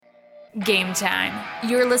Game time.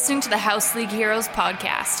 You're listening to the House League Heroes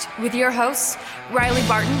podcast with your hosts, Riley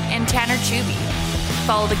Barton and Tanner Chuby.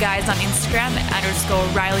 Follow the guys on Instagram at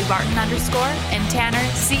 _Riley Barton_ and Tanner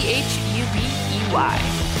CHUBEY.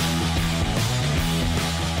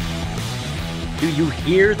 Do you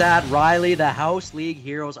hear that, Riley? The House League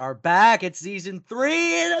Heroes are back. It's season 3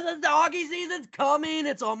 and the hockey season's coming.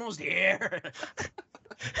 It's almost here.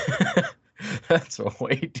 That's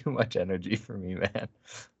way too much energy for me, man.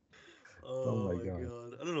 Oh my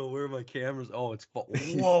god. I don't know where my camera's. Oh, it's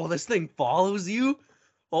whoa, this thing follows you?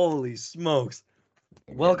 Holy smokes.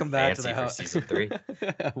 Welcome back to the House season 3.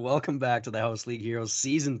 Welcome back to the House League Heroes.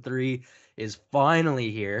 Season 3 is finally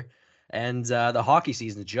here. And the hockey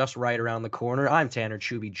season is just right around the corner. I'm Tanner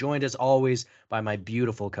Chuby, joined as always by my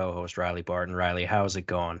beautiful co-host, Riley Barton. Riley, how's it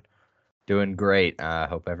going? Doing great.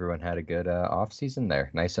 Hope everyone had a good off season there.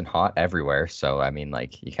 Nice and hot everywhere. So, I mean,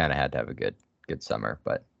 like, you kind of had to have a good summer.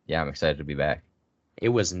 But, yeah, I'm excited to be back. It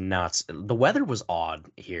was nuts. The weather was odd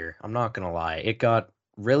here. I'm not going to lie. It got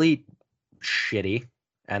really shitty,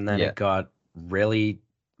 and then it got really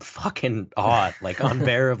fucking hot, like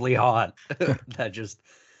unbearably hot. That just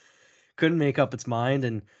couldn't make up its mind.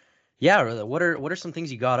 And yeah, what are some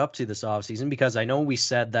things you got up to this offseason? Because I know we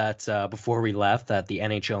said that before we left that the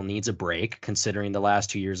NHL needs a break, considering the last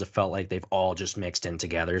 2 years it felt like they've all just mixed in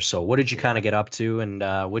together. So what did you kind of get up to, and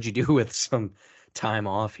what'd you do with some time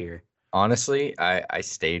off here? Honestly, I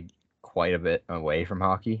stayed quite a bit away from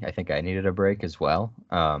hockey. I think I needed a break as well.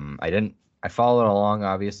 I followed along,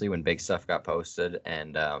 obviously, when big stuff got posted,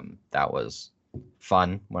 and that was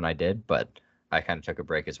fun when I did, but I kind of took a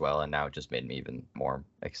break as well, and now it just made me even more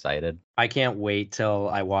excited. I can't wait till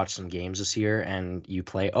I watch some games this year and you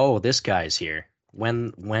play, oh, this guy's here.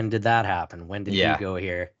 When did that happen? When did you go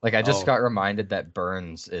here? Like, I just got reminded that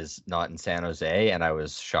Burns is not in San Jose, and I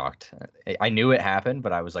was shocked. I knew it happened,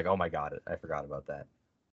 but I was like, oh my God, I forgot about that.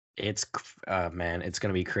 It's, man, it's going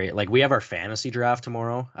to be crazy. Like, we have our fantasy draft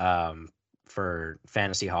tomorrow for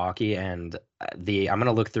fantasy hockey, and I'm going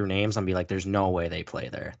to look through names and be like, there's no way they play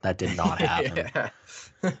there. That did not happen.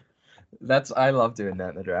 I love doing that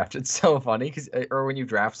in the draft. It's so funny, or when you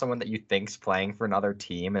draft someone that you think's playing for another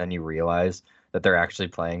team, and then you realize that they're actually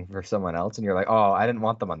playing for someone else, and you're like, oh, I didn't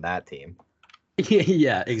want them on that team.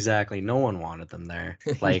 Yeah, exactly. No one wanted them there.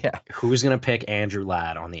 Like, who's going to pick Andrew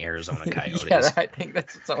Ladd on the Arizona Coyotes? Yeah, I think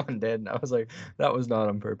that's what someone did, and I was like, that was not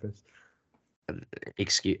on purpose.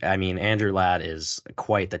 Andrew Ladd is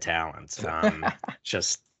quite the talent.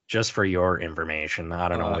 Just for your information. I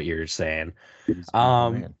don't know what you're saying.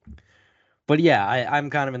 But yeah, I'm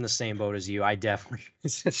kind of in the same boat as you. I definitely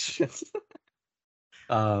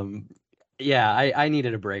I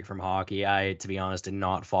needed a break from hockey. I, to be honest, did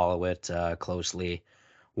not follow it closely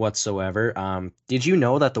whatsoever. Did you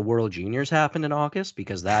know that the World Juniors happened in August?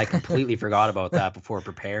 Because I completely forgot about that before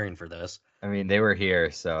preparing for this. I mean, they were here,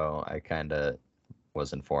 so I kind of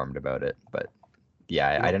was informed about it. But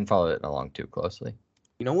yeah, I didn't follow it along too closely.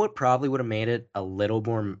 You know what probably would have made it a little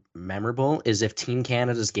more memorable is if Team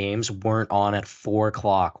Canada's games weren't on at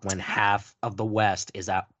 4:00 when half of the West is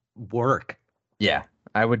at work. Yeah,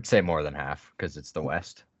 I would say more than half because it's the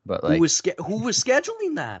West. But like, who was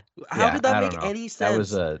scheduling that? How did that make any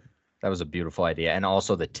sense? That was a beautiful idea, and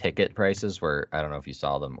also the ticket prices were, I don't know if you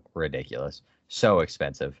saw them, ridiculous, so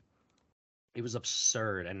expensive. It was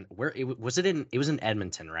absurd. And where it was in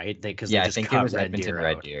Edmonton, right? I think it was Edmonton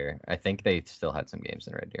Red Deer. I think they still had some games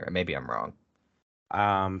in Red Deer. Maybe I'm wrong.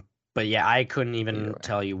 But yeah, I couldn't even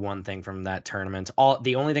tell you one thing from that tournament.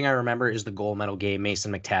 The only thing I remember is the gold medal game,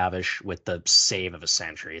 Mason McTavish with the save of a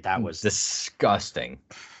century. That was disgusting.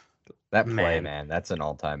 That play, man, that's an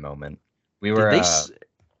all-time moment. We were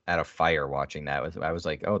at a fire watching that. I was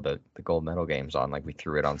like, oh, the gold medal game's on. Like, we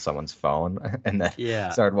threw it on someone's phone and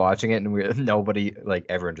then started watching it, and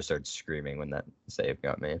everyone just started screaming when that save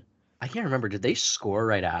got made. I can't remember. Did they score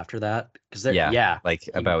right after that? Because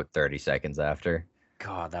about 30 seconds after.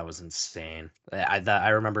 God, that was insane. I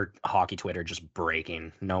remember hockey Twitter just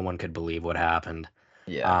breaking. No one could believe what happened.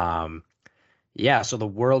 Yeah. So the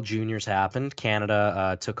World Juniors happened.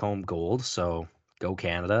 Canada took home gold, so go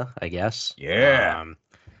Canada, I guess. Yeah.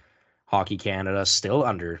 Hockey Canada still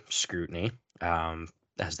under scrutiny,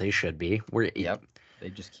 as they should be. They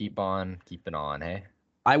just keep on keeping on, hey?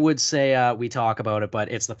 I would say we talk about it,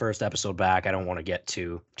 but it's the first episode back. I don't want to get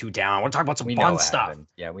too down. I want to talk about some fun stuff. Happened.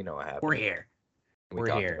 Yeah, we know what happened. We're here. We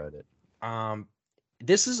talked about it.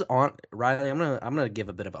 This is on Riley. I'm gonna give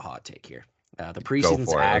a bit of a hot take here. The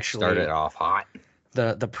preseason's actually started off hot.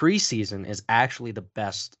 The preseason is actually the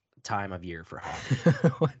best time of year for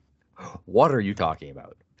hockey. What are you talking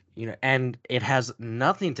about? and it has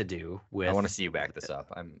nothing to do with. I want to see you back this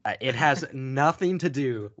up. It has nothing to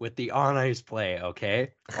do with the on ice play,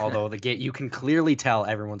 okay? Although you can clearly tell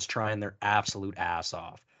everyone's trying their absolute ass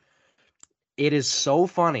off. It is so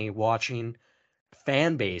funny watching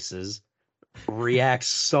fan bases react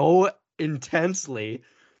so intensely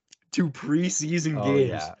to preseason games.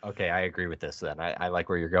 Yeah. Okay, I agree with this then. I like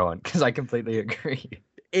where you're going because I completely agree.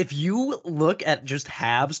 If you look at just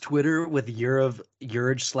Habs Twitter with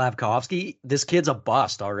Juraj Slavkovsky, this kid's a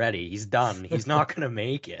bust already. He's done. He's not going to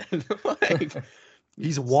make it.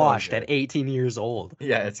 He's washed at 18 years old.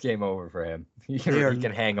 Yeah, it's game over for him. You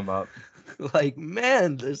can hang him up.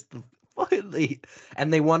 Man, this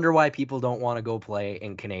and they wonder why people don't want to go play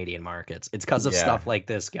in Canadian markets. It's because of stuff like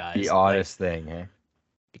this, guys. The oddest thing, eh?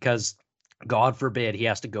 Because God forbid he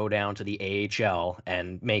has to go down to the AHL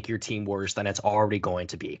and make your team worse than it's already going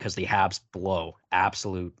to be because the Habs blow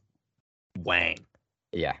absolute wang.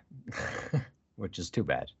 Yeah, which is too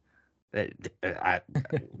bad.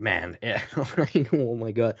 Man, oh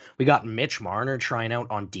my God. We got Mitch Marner trying out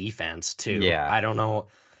on defense too. Yeah. I don't know.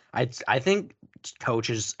 I think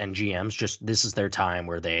coaches and GMs this is their time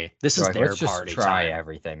where this is their let's just party try time.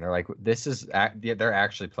 Everything. They're like, they're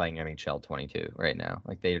actually playing NHL 22 right now.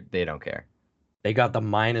 Like they don't care. They got the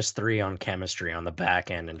 -3 on chemistry on the back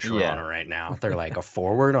end in Toronto right now. They're like a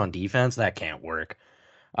forward on defense. That can't work.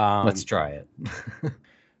 Let's try it.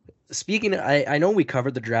 Speaking, I know we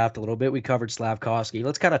covered the draft a little bit. We covered Slavkovsky.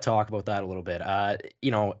 Let's kind of talk about that a little bit.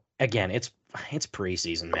 Again, it's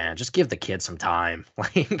preseason, man. Just give the kid some time.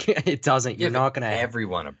 Like it doesn't. You're not gonna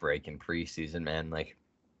everyone a break in preseason, man. Like,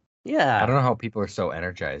 yeah, I don't know how people are so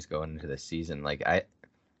energized going into this season. Like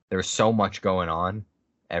there was so much going on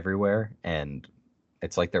everywhere, and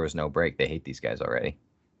it's like there was no break. They hate these guys already.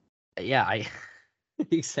 Yeah,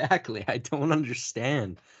 exactly. I don't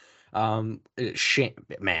understand. Shane,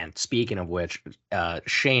 man, speaking of which,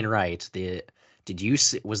 Shane Wright, did you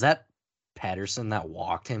see, was that Pettersson that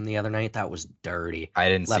walked him the other night? That was dirty. I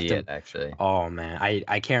didn't see it actually. Oh man,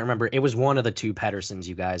 I can't remember. It was one of the two Petterssons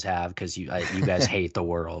you guys have because you guys hate the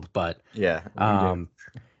world, but yeah,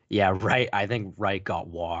 yeah, right. I think Wright got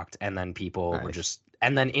walked, and then people were just,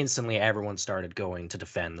 and then instantly everyone started going to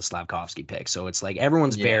defend the Slavkovsky pick. So it's like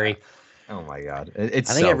everyone's very. Oh my God,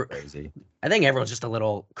 it's so crazy. I think everyone's just a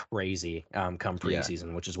little crazy come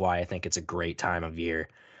preseason, which is why I think it's a great time of year.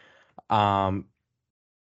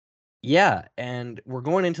 Yeah, and we're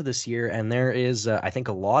going into this year, and there is, I think,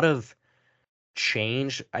 a lot of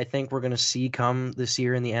change I think we're going to see come this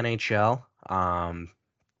year in the NHL. I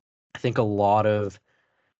think a lot of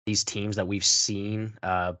these teams that we've seen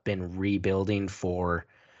been rebuilding for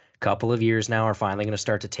a couple of years now are finally going to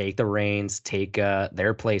start to take the reins, take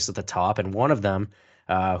their place at the top. And one of them,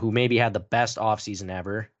 who maybe had the best offseason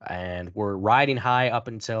ever, and were riding high up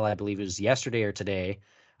until I believe it was yesterday or today,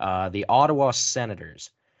 the Ottawa Senators.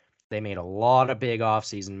 They made a lot of big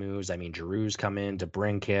offseason moves. I mean, Giroux's come in to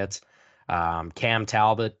Brinkett. Cam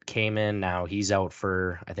Talbot came in. Now he's out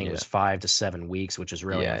for, I think it was 5 to 7 weeks, which is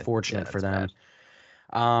really unfortunate for them.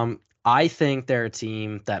 I think they're a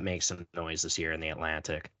team that makes some noise this year in the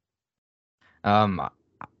Atlantic.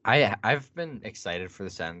 I've been excited for the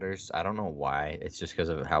Senators. I don't know why. It's just because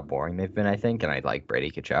of how boring they've been, I think, and I like Brady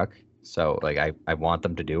Tkachuk. So like I want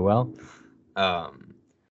them to do well.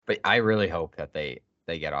 But I really hope that they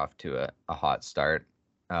get off to a hot start.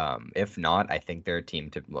 If not, I think they're a team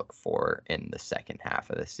to look for in the second half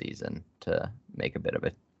of the season to make a bit of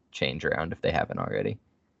a change around if they haven't already.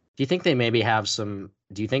 Do you think they maybe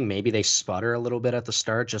do you think maybe they sputter a little bit at the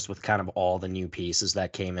start just with kind of all the new pieces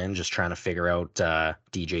that came in, just trying to figure out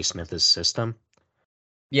DJ Smith's system?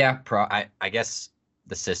 Yeah, I guess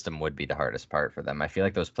the system would be the hardest part for them. I feel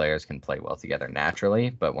like those players can play well together naturally,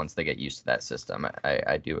 but once they get used to that system,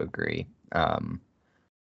 I do agree.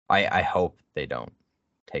 I hope they don't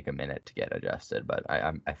take a minute to get adjusted, but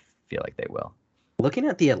I feel like they will. Looking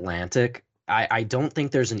at the Atlantic, I don't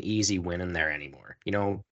think there's an easy win in there anymore.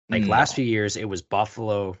 Last few years, it was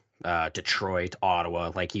Buffalo, Detroit,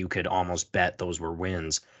 Ottawa. Like you could almost bet those were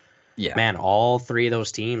wins. Yeah, man, all three of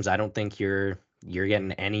those teams, I don't think you're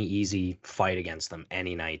getting any easy fight against them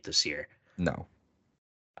any night this year. No.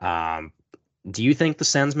 Do you think the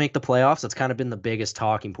Sens make the playoffs? That's kind of been the biggest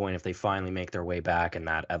talking point if they finally make their way back in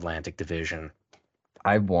that Atlantic division.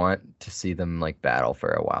 I want to see them battle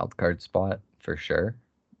for a wild card spot for sure.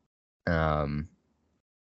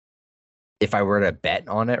 If I were to bet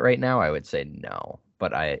on it right now, I would say no,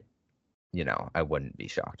 but I wouldn't be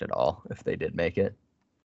shocked at all if they did make it.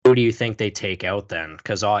 Who do you think they take out then?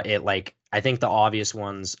 Because I think the obvious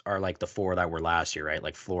ones are like the 4 that were last year, right?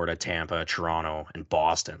 Like Florida, Tampa, Toronto, and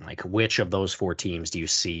Boston. Like, which of those 4 teams do you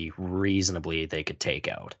see reasonably they could take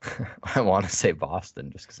out? I want to say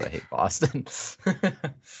Boston just because I hate Boston.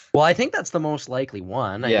 Well, I think that's the most likely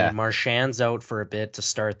one. Yeah. I mean, Marchand's out for a bit to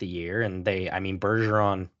start the year, and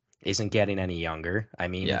Bergeron isn't getting any younger. I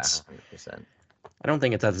mean, Yeah, it's 100%. I don't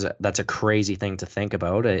think that's a crazy thing to think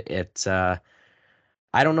about.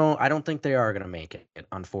 I don't know. I don't think they are going to make it,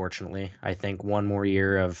 unfortunately. I think one more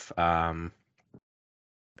year of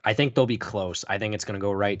I think they'll be close. I think it's going to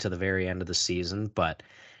go right to the very end of the season. But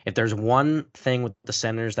if there's one thing with the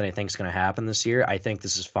Senators that I think is going to happen this year, I think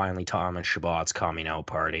this is finally Thomas Chabot's coming out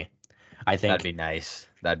party. I think that'd be nice.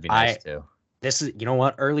 That'd be nice too. This is, you know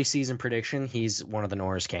what? Early season prediction. He's one of the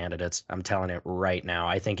Norris candidates. I'm telling it right now.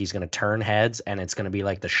 I think he's going to turn heads, and it's going to be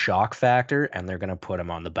like the shock factor, and they're going to put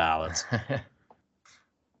him on the ballots.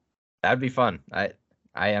 That'd be fun.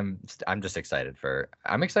 I'm just excited for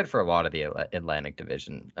a lot of the Atlantic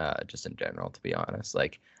Division, just in general, to be honest.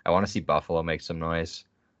 Like, I want to see Buffalo make some noise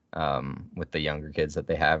with the younger kids that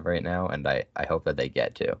they have right now, and I hope that they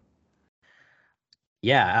get to.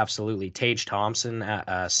 Yeah, absolutely. Tage Thompson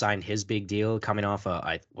signed his big deal coming off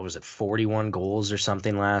 41 goals or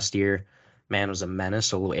something last year. Man was a menace,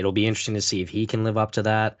 so it'll be interesting to see if he can live up to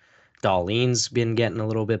that. Dahlin's been getting a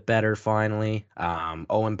little bit better finally.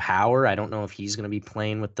 Owen Power, I don't know if he's going to be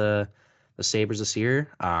playing with the Sabres this year.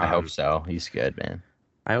 I hope so. He's good, man.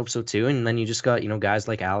 I hope so too. And then you just got, guys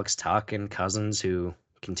like Alex Tuch and Cousins who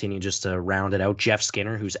continue just to round it out. Jeff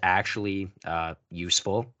Skinner, who's actually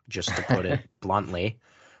useful, just to put it bluntly.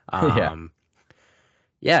 Yeah,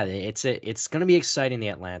 it's going to be exciting, the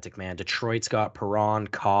Atlantic, man. Detroit's got Perron,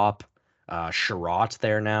 Kopp, Sherratt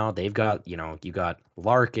there now. They've got, you got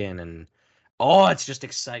Larkin, and it's just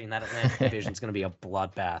exciting. That Atlantic division is going to be a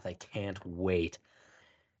bloodbath. I can't wait.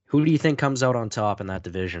 Who do you think comes out on top in that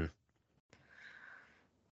division?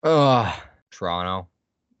 Toronto.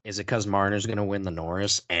 Is it because Marner's going to win the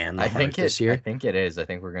Norris and the Hart this year? I think it is. I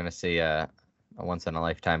think we're going to see a once in a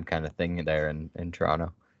lifetime kind of thing there in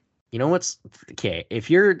Toronto. You know what's okay? If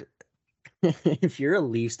you're if you're a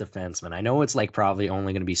Leafs defenseman, I know it's like probably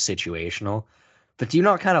only going to be situational, but do you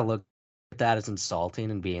not kind of look at that as insulting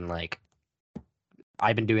and being like,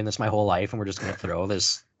 I've been doing this my whole life and we're just going to throw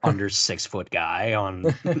this under 6 foot guy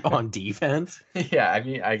on defense? Yeah, I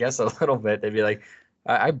mean, I guess a little bit. They'd be like,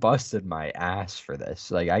 I busted my ass for this.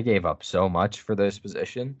 Like, I gave up so much for this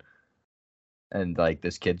position, and like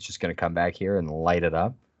this kid's just going to come back here and light it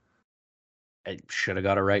up. I should have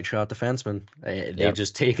got a right shot defenseman. They've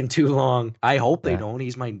just taken too long. I hope they don't.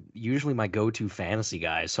 He's usually my go-to fantasy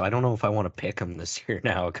guy, so I don't know if I want to pick him this year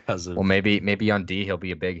now because of. Well, maybe on D he'll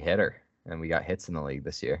be a big hitter, and we got hits in the league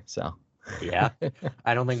this year. So. Yeah,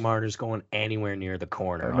 I don't think Marner's going anywhere near the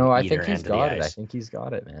corner. No, I think he's got it. I think he's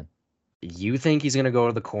got it, man. You think he's gonna go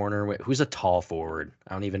to the corner? Who's a tall forward?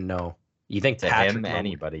 I don't even know. You think to Patrick? Him,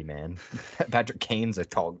 anybody, man. Patrick Kane's a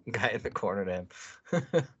tall guy in the corner to him.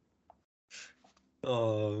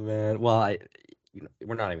 Oh man. Well,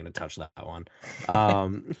 we're not even gonna touch that one.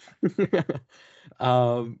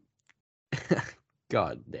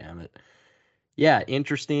 God damn it. Yeah,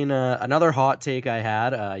 interesting. Another hot take I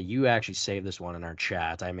had. You actually saved this one in our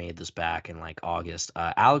chat. I made this back in like August.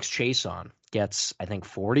 Alex Chiasson gets, I think,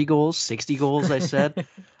 40 goals, 60 goals. I said.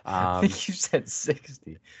 I think you said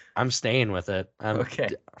 60. I'm staying with it. Okay.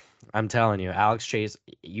 I'm telling you, Alex Chase.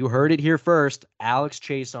 You heard it here first. Alex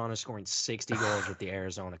Chiasson is scoring 60 goals with the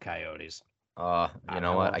Arizona Coyotes. You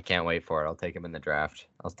know what? I can't wait for it. I'll take him in the draft.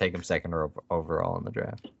 I'll take him second overall in the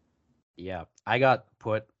draft. Yeah, I got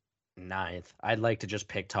put 9th. I'd like to just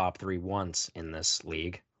pick top 3 once in this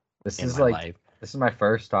league. This is my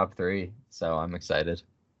first top 3, so I'm excited.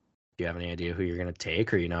 Do you have any idea who you're going to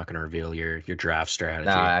take, or are you not going to reveal your draft strategy?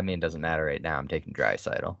 No, I mean, it doesn't matter right now. I'm taking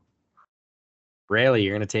Draisaitl. Really?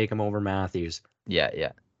 You're going to take him over Matthews?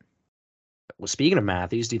 Yeah. Well, speaking of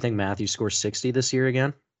Matthews, do you think Matthews scores 60 this year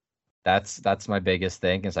again? That's my biggest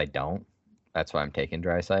thing, is I don't. That's why I'm taking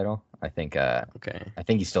Draisaitl. I think okay. I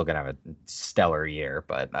think he's still gonna have a stellar year,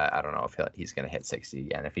 but I don't know if he's gonna hit 60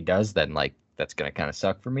 again. If he does, then like that's gonna kind of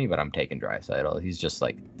suck for me. But I'm taking Draisaitl. He's just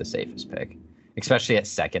like the safest pick, especially at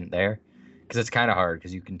second there, because it's kind of hard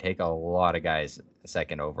because you can take a lot of guys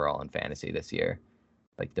second overall in fantasy this year,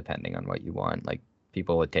 like depending on what you want. Like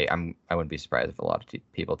people would take. I wouldn't be surprised if a lot of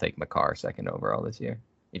people take Makar second overall this year,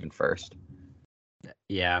 even first.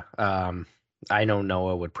 Yeah. I know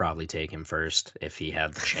Noah would probably take him first if he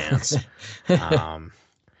had the chance. If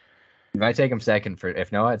I take him second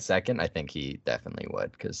if Noah had second, I think he definitely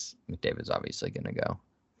would, because McDavid's obviously going to go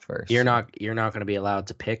first. You're not going to be allowed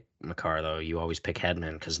to pick Makar though. You always pick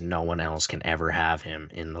Hedman because no one else can ever have him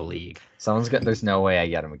in the league. There's no way I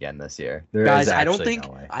get him again this year. Guys, I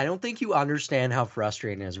don't think you understand how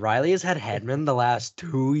frustrating it is. Riley has had Hedman the last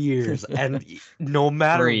 2 years, and no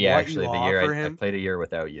matter what you offer him, I played a year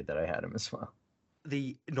without you that I had him as well.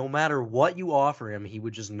 No matter what you offer him, he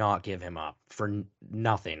would just not give him up for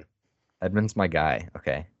nothing. Edmund's my guy.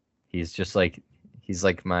 Okay, he's like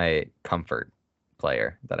my comfort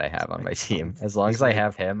player that I have on my team. As long as I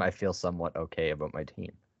have him, I feel somewhat okay about my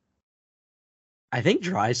team. I think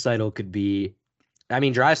Draisaitl could be. I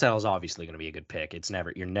mean, Draisaitl is obviously going to be a good pick.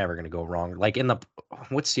 You're never going to go wrong. Like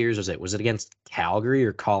what series was it? Was it against Calgary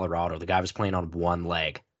or Colorado? The guy was playing on one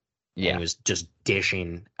leg. Yeah, and he was just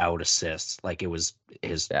dishing out assists like it was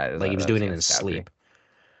his. Yeah, like he was doing it in his sleep.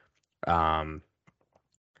 What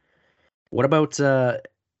about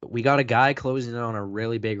we got a guy closing in on a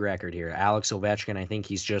really big record here, Alex Ovechkin. I think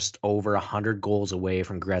he's just over 100 goals away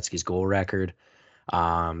from Gretzky's goal record.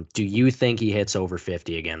 Do you think he hits over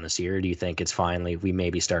 50 again this year? Or do you think it's finally we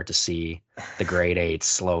maybe start to see the grade 8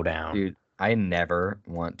 slow down? Dude, I never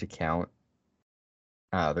want to count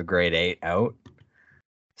the grade 8 out.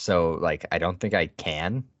 So, like, I don't think I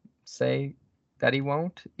can say that he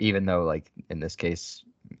won't, even though, like, in this case,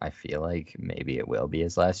 I feel like maybe it will be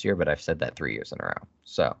his last year, but I've said that 3 years in a row.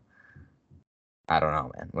 So, I don't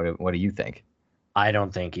know, man. What do you think? I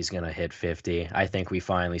don't think he's going to hit 50. I think we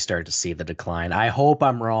finally start to see the decline. I hope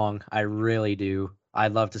I'm wrong. I really do.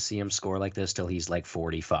 I'd love to see him score like this till he's like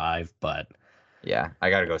 45, but... Yeah, I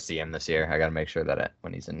got to go see him this year. I got to make sure that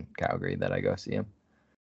when he's in Calgary that I go see him.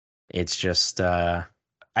 It's just...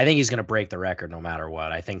 I think he's going to break the record no matter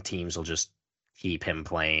what. I think teams will just keep him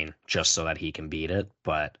playing just so that he can beat it.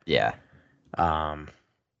 But yeah, man,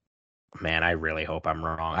 I really hope I'm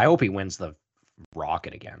wrong. I hope he wins the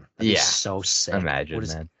Rocket again. That'd be so sick. Imagine,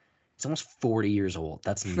 man. He's almost 40 years old.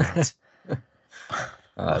 That's nuts.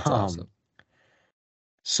 That's awesome.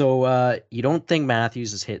 So you don't think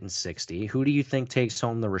Matthews is hitting 60? Who do you think takes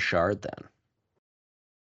home the Richard then?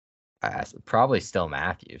 Probably still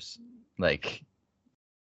Matthews. Like.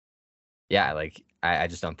 Yeah, like I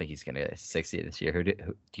just don't think he's gonna get 60 this year. Who do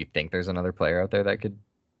you think there's another player out there that could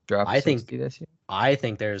drop 60 this year? I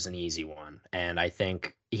think there's an easy one, and I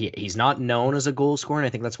think he's not known as a goal scorer, and I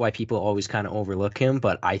think that's why people always kind of overlook him.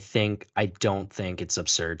 But I don't think it's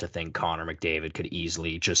absurd to think Connor McDavid could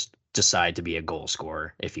easily just decide to be a goal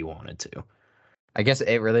scorer if he wanted to. I guess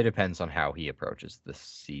it really depends on how he approaches this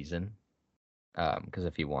season. Because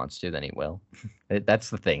if he wants to, then he will. That's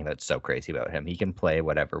the thing that's so crazy about him. He can play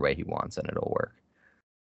whatever way he wants, and it'll work.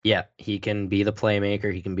 Yeah, he can be the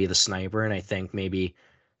playmaker. He can be the sniper. And I think maybe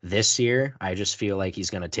this year, I just feel like he's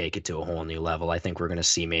going to take it to a whole new level. I think we're going to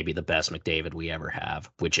see maybe the best McDavid we ever have,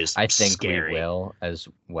 which is I think scary. We will as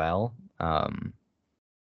well.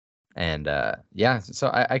 Yeah, so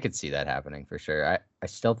I could see that happening for sure. I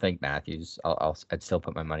still think Matthews. I'd still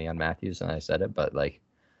put my money on Matthews, and I said it, but like.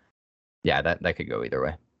 Yeah, that could go either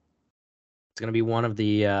way. It's going to be one of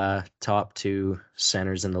the top 2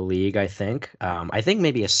 centers in the league, I think. I think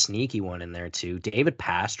maybe a sneaky one in there, too. David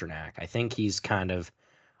Pastrnak. I think he's kind of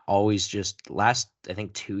always just last, I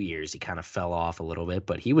think, 2 years, he kind of fell off a little bit.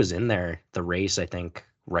 But he was in there, the race, I think,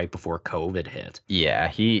 right before COVID hit. Yeah,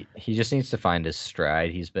 he just needs to find his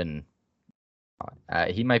stride. He's been...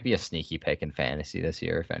 he might be a sneaky pick in fantasy this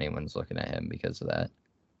year if anyone's looking at him because of that.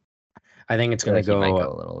 I think it's going to go... He might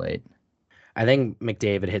go a little late. I think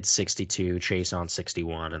McDavid hits 62, Chase on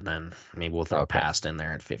 61, and then maybe we'll throw Past in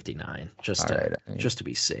there at 59, just to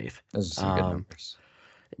be safe. Those are some good numbers.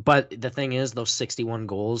 But the thing is, those 61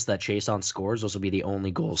 goals that Chase on scores, those will be the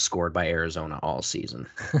only goals scored by Arizona all season.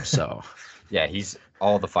 So, yeah,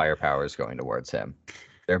 all the firepower is going towards him.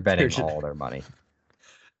 They're betting all their money.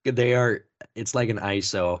 They are. It's like an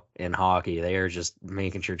ISO in hockey. They are just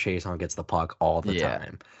making sure Chase on gets the puck all the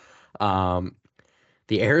time.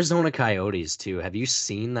 The Arizona Coyotes, too. Have you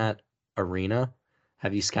seen that arena?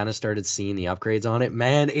 Have you kind of started seeing the upgrades on it?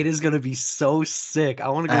 Man, it is going to be so sick. I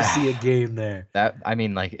want to go see a game there.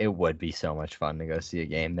 It would be so much fun to go see a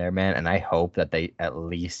game there, man. And I hope that they at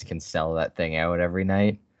least can sell that thing out every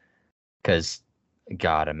night. Because,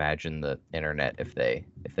 God, imagine the internet if they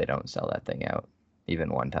don't sell that thing out even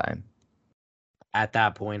one time. At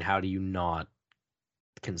that point, how do you not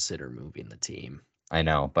consider moving the team? I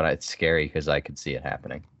know, but it's scary because I could see it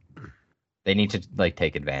happening. They need to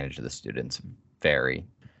take advantage of the students very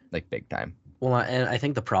big time. Well, and I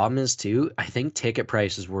think the problem is too, I think ticket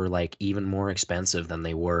prices were even more expensive than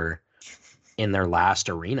they were in their last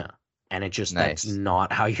arena. And it just Nice. that's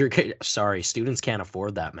not how you're. Sorry, students can't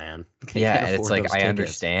afford that, man. They Yeah, can't and it's afford like those I tickets.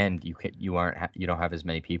 understand you don't have as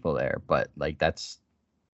many people there, but like that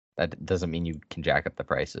doesn't mean you can jack up the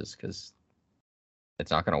prices because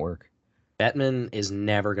it's not going to work. Bettman is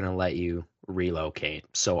never going to let you relocate.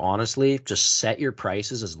 So honestly, just set your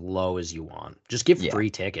prices as low as you want. Just give Yeah. free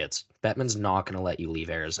tickets. Bettman's not going to let you leave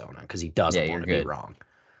Arizona because he Yeah, doesn't you're want to be good. wrong.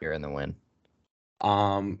 You're in the win.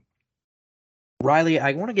 Riley,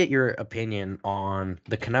 I want to get your opinion on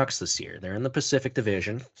the Canucks this year. They're in the Pacific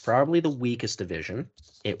Division, probably the weakest division.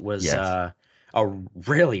 It was Yes. a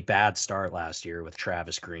really bad start last year with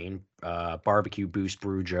Travis Green. Barbecue Bruce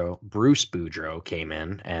Boudreau came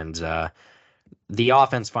in, and the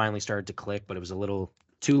offense finally started to click, but it was a little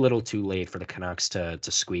too late for the Canucks to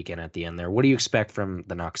squeak in at the end there. What do you expect from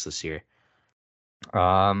the Canucks this year?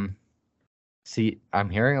 See, I'm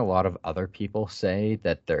hearing a lot of other people say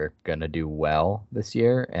that they're gonna do well this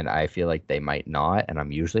year, and I feel like they might not, and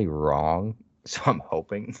I'm usually wrong. So I'm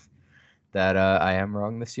hoping that I am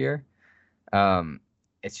wrong this year.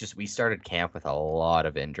 It's just we started camp with a lot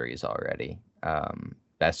of injuries already.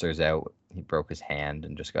 Besser's out; he broke his hand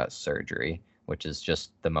and just got surgery, which is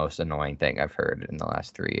just the most annoying thing I've heard in the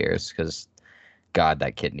last 3 years. Because God,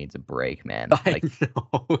 that kid needs a break, man. Like, I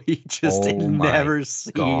know he just oh my never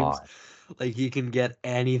seems God. like he can get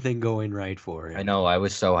anything going right for him. I know. I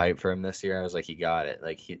was so hyped for him this year. I was like, he got it.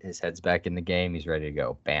 Like, his head's back in the game. He's ready to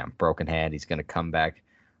go. Bam, broken hand. He's gonna come back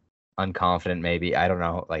unconfident. Maybe I don't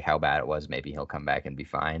know like how bad it was. Maybe he'll come back and be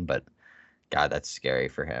fine. But God, that's scary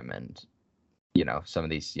for him. And some of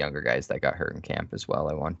these younger guys that got hurt in camp as well.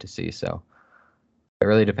 I want to see. So it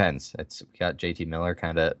really depends. We got JT Miller,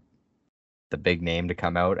 kind of the big name to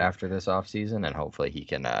come out after this offseason, and hopefully he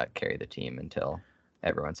can carry the team until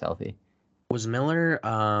everyone's healthy. Was Miller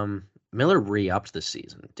re-upped this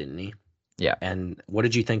season, didn't he? Yeah. And what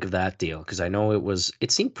did you think of that deal? Because I know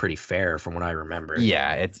it seemed pretty fair from what I remember.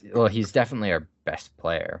 Yeah, he's definitely our best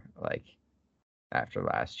player. Like after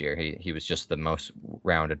last year, he was just the most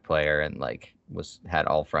rounded player and like had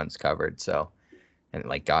all fronts covered. So and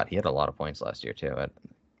like he had a lot of points last year too.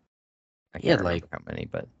 I can't remember how many,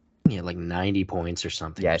 but he had like 90 points or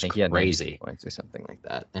something. Yeah, I think he had 90 crazy points or something like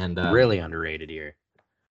that. And really underrated year.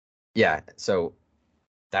 Yeah, so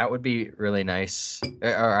that would be really nice.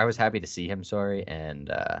 I was happy to see him, and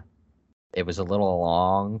it was a little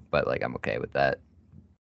long, but like I'm okay with that,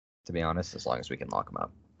 to be honest, as long as we can lock him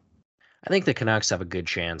up. I think the Canucks have a good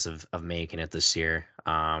chance of making it this year.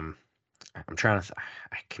 I'm trying to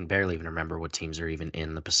I can barely even remember what teams are even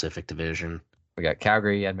in the Pacific Division. We got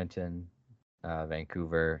Calgary, Edmonton,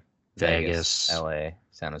 Vancouver, Vegas, LA,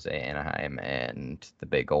 San Jose, Anaheim, and the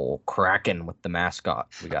big old Kraken with the mascot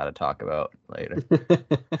we got to talk about later.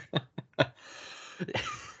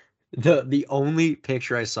 The only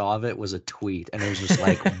picture I saw of it was a tweet, and it was just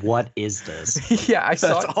like, what is this? Yeah, I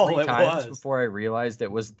saw That's it all 3 it times was. before I realized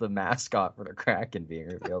it was the mascot for the Kraken being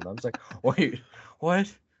revealed. I was like, wait, what?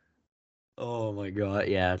 Oh my God,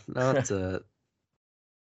 yeah. Not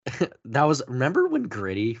that was, remember when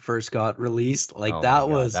Gritty first got released? Like that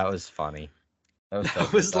was funny.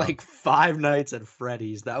 That was like Five Nights at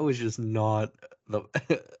Freddy's. That was just not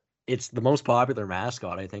it's the most popular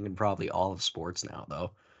mascot, I think, in probably all of sports now,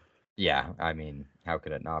 though. Yeah, I mean, how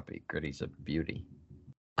could it not be? Gritty's a beauty.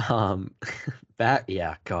 God,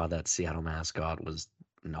 that Seattle mascot was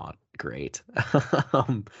not great.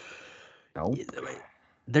 Nope.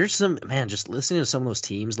 There's just listening to some of those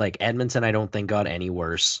teams, like Edmonton, I don't think got any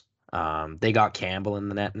worse. They got Campbell in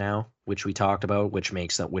the net now, which we talked about, which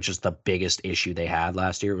is the biggest issue they had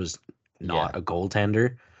last year was not a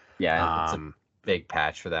goaltender. Yeah, it's a big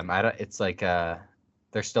patch for them. It's like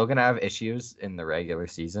they're still gonna have issues in the regular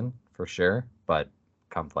season for sure, but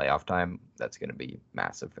come playoff time, that's gonna be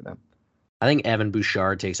massive for them. I think Evan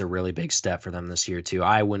Bouchard takes a really big step for them this year too.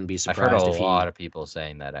 I wouldn't be surprised. I've heard a lot of people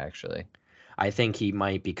saying that actually. I think he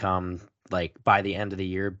might become, like, by the end of the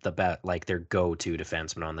year, their go-to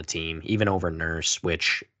defenseman on the team, even over Nurse,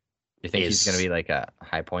 which you think he's going to be like a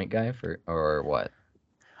high point guy or what?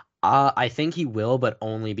 I think he will, but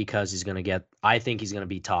only because I think he's going to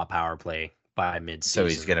be top power play by mid-season. So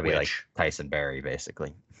he's going to be like Tyson Barrie,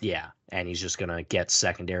 basically. Yeah, and he's just going to get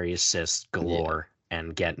secondary assists galore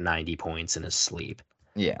and get 90 points in his sleep.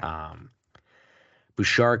 Yeah.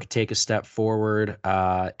 Bouchard could take a step forward,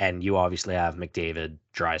 and you obviously have McDavid,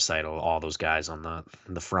 Draisaitl, all those guys on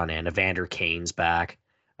the front end. Evander Kane's back,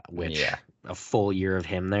 which a full year of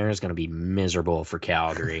him there is going to be miserable for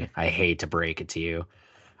Calgary. I hate to break it to you.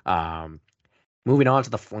 Moving on to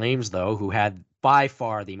the Flames, though, who had by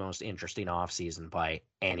far the most interesting offseason by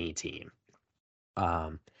any team.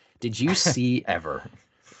 Did you see ever?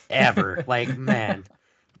 ever. Like, man,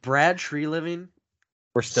 Brad Treliving.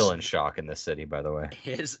 We're still in shock in this city, by the way.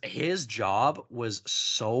 His job was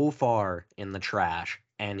so far in the trash,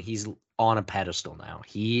 and he's on a pedestal now.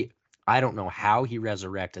 I don't know how he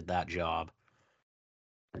resurrected that job.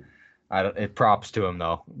 It props to him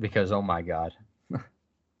though, because oh my god,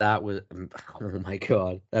 that was oh my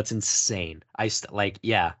god, that's insane. I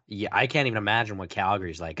can't even imagine what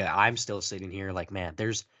Calgary's like. I'm still sitting here like, man,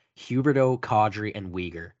 there's Huberdeau, Kadri, and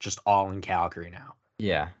Weegar just all in Calgary now.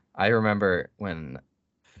 Yeah, I remember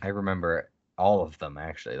all of them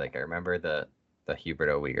actually. Like I remember the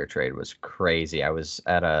Huberdeau Weegar trade was crazy. I was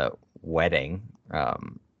at a wedding,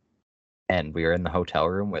 and we were in the hotel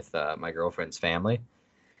room with my girlfriend's family.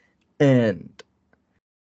 And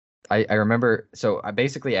I remember, so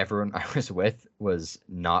basically everyone I was with was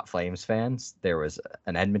not Flames fans. There was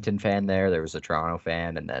an Edmonton fan there was a Toronto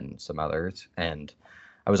fan, and then some others. And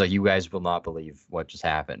I was like, you guys will not believe what just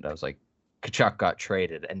happened. I was like, Tkachuk got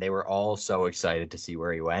traded, and they were all so excited to see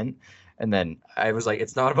where he went. And then I was like,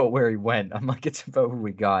 it's not about where he went. I'm like, it's about who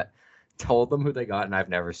we got. Told them who they got, and I've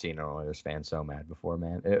never seen an Oilers fan so mad before,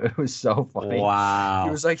 man. It was so funny. Wow.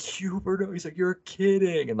 He was like, Huberdeau. He's like, you're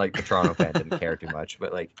kidding. And like the Toronto fan didn't care too much,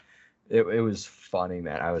 but like it was funny,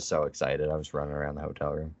 man. I was so excited. I was running around the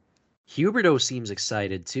hotel room. Huberdeau seems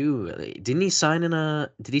excited too. Did he sign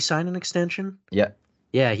an extension? Yeah.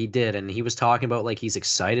 Yeah, he did, and he was talking about like he's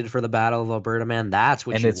excited for the Battle of Alberta, man. That's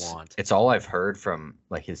what you want. It's all I've heard from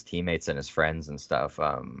like his teammates and his friends and stuff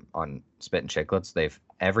on Spit and Chicklets.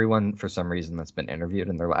 Everyone for some reason that's been interviewed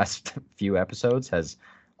in their last few episodes has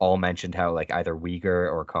all mentioned how like either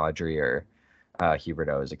Weegar or Kadri or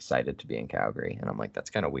Huberdeau is excited to be in Calgary, and I'm like, that's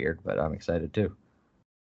kind of weird, but I'm excited too.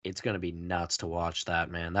 It's gonna be nuts to watch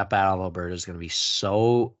that, man. That Battle of Alberta is gonna be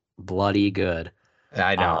so bloody good.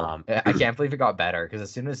 I know. I can't believe it got better because as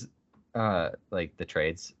soon as like the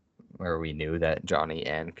trades where we knew that Johnny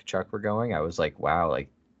and Tkachuk were going, I was like, wow, like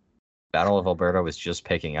Battle of Alberta was just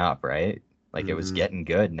picking up, right? Like it was getting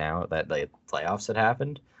good now that the playoffs had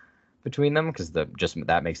happened between them, because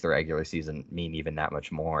that makes the regular season mean even that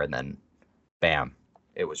much more, and then bam,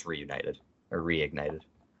 it was reignited.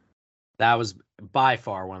 That was by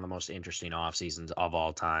far one of the most interesting off seasons of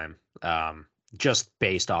all time. Just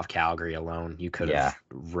based off Calgary alone, you could have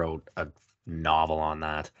wrote a novel on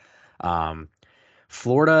that.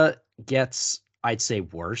 Florida gets, I'd say,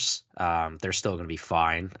 worse. They're still going to be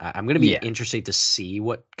fine. I'm going to be interested to see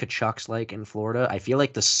what Tkachuk's like in Florida. I feel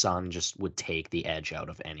like the Sun just would take the edge out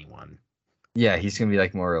of anyone. Yeah, he's going to be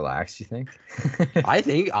like more relaxed, you think? I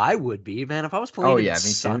think I would be, man. If I was playing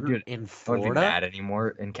in Florida. I wouldn't be mad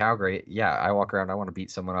anymore in Calgary. Yeah, I walk around. I want to beat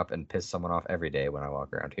someone up and piss someone off every day when I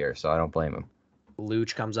walk around here, so I don't blame him.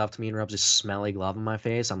 Luch comes up to me and rubs his smelly glove in my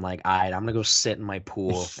face. I'm like, all right, I'm gonna go sit in my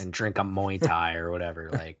pool and drink a Muay Thai or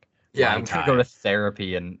whatever. Like, yeah, I'm gonna go to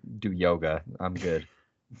therapy and do yoga. I'm good.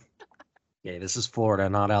 Okay, this is Florida,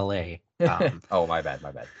 not LA. Oh, my bad.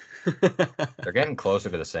 They're getting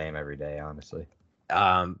closer to the same every day, honestly.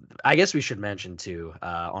 I guess we should mention too,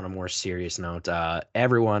 on a more serious note,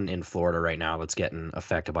 everyone in Florida right now that's getting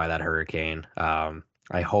affected by that hurricane.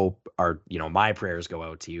 I hope my prayers go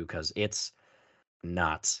out to you, because it's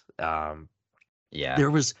nuts.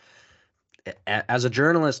 There was, as a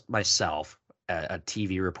journalist myself, a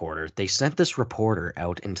TV reporter, they sent this reporter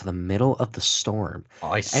out into the middle of the storm.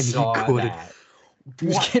 Oh, I saw that. He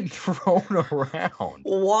was getting thrown around.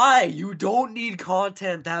 Why? You don't need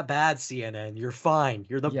content that bad, CNN. You're fine.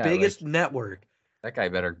 You're the biggest network. That guy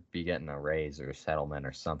better be getting a raise or a settlement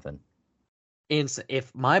or something.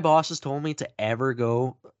 If my boss has told me to ever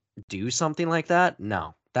go do something like that,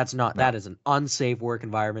 no. That is an unsafe work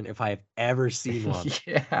environment if I have ever seen one.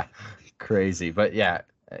 Yeah, crazy. But yeah,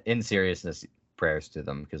 in seriousness, prayers to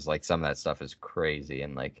them, because like some of that stuff is crazy,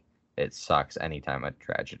 and like it sucks anytime a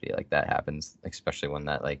tragedy like that happens, especially when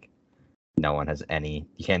that like no one has you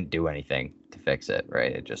can't do anything to fix it,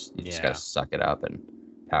 right? You just gotta suck it up and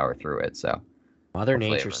power through it. So Mother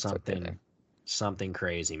Nature's something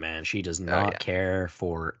crazy, man. She does not care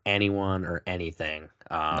for anyone or anything.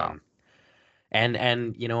 No. And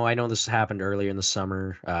I know this happened earlier in the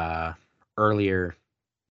summer, later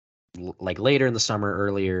in the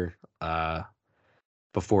summer,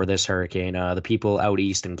 before this hurricane, the people out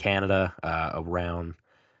east in Canada, around,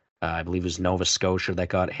 I believe it was Nova Scotia, that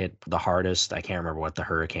got hit the hardest. I can't remember what the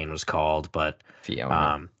hurricane was called, but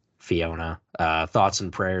Fiona. Thoughts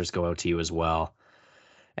and prayers go out to you as well.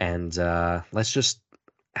 And how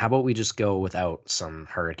about we just go without some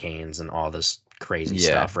hurricanes and all this crazy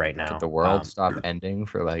stuff right now? Could the world stop ending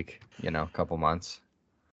for a couple months?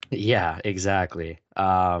 Yeah, exactly.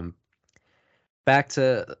 Back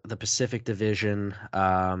to the Pacific Division.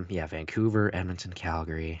 Yeah, Vancouver, Edmonton,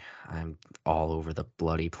 Calgary. I'm all over the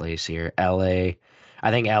bloody place here. LA. I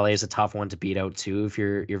think LA is a tough one to beat out too if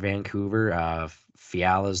you're Vancouver.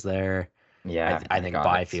 Fiala's there. Yeah, I think God, see,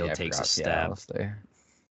 Byfield I takes a forgot step. Seattle's there.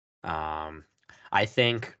 I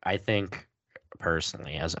think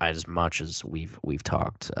personally, as much as we've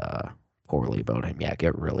talked poorly about him, yeah,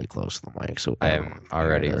 get really close to the mic so I everyone am can hear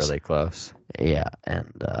already this. really close. Yeah,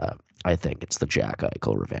 and I think it's the Jack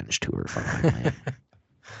Eichel revenge tour finally.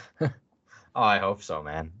 Oh, I hope so,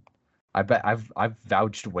 man. I bet I've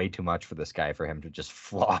vouched way too much for this guy for him to just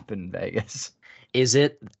flop in Vegas. Is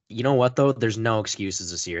it? You know what though? There's no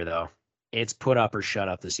excuses this year though. It's put up or shut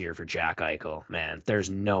up this year for Jack Eichel, man. There's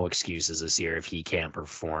no excuses this year if he can't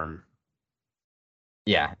perform.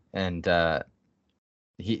 Yeah, and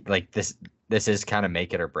he like this is kind of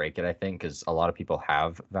make it or break it, I think, because a lot of people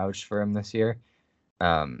have vouched for him this year.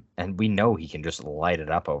 And we know he can just light it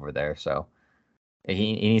up over there. So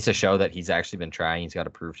he needs to show that he's actually been trying. He's got to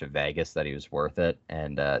prove to Vegas that he was worth it,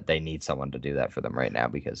 and they need someone to do that for them right now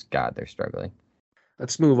because God, they're struggling.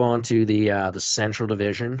 Let's move on to the Central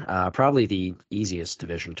Division. Probably the easiest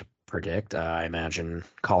division to predict. I imagine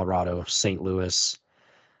Colorado, St. Louis.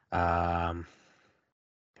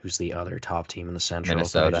 Who's the other top team in the Central?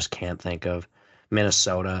 Minnesota. I just can't think of.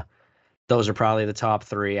 Minnesota. Those are probably the top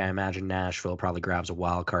three. I imagine Nashville probably grabs a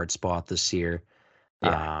wild card spot this year.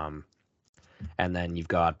 Yeah. And then you've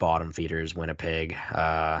got bottom feeders, Winnipeg,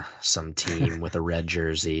 some team with a red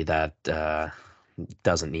jersey that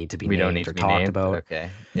doesn't need to be named or talked about. Okay.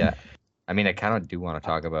 Yeah. I mean, I kind of do want to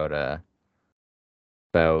talk about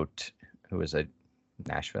who is it?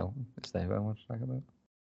 Nashville. Is that who I want to talk about?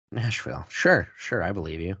 Nashville. Sure, I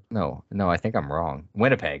believe you. No, I think I'm wrong.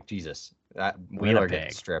 Winnipeg. Jesus. Wheeler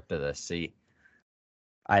getting stripped of the seat.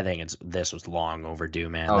 I think this was long overdue,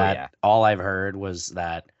 man. Yeah. All I've heard was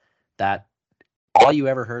that all you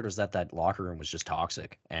ever heard was that locker room was just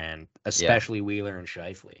toxic, and especially Wheeler and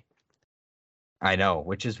Scheifele. I know,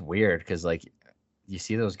 which is weird because like you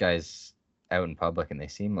see those guys out in public and they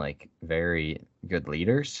seem like very good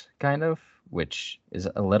leaders, kind of, which is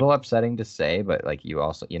a little upsetting to say, but like you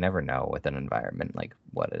never know with an environment like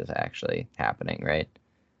what is actually happening, right?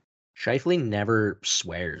 Scheifele never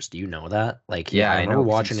swears. Do you know that? Like, yeah, I remember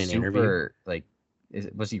watching an interview. Like,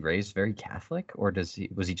 was he raised very Catholic, or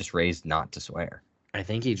was he just raised not to swear? I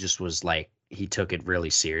think he just was like he took it really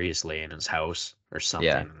seriously in his house or something.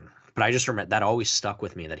 Yeah. But I just remember that always stuck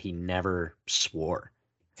with me that he never swore.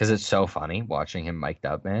 Because it's so funny watching him mic'd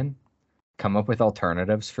up, man. Come up with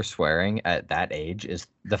alternatives for swearing at that age is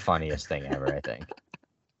the funniest thing ever, I think.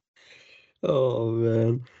 Oh,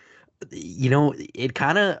 man. You know, it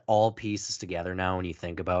kind of all pieces together now when you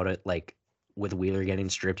think about it. Like, with Wheeler getting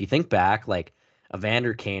stripped, you think back, like,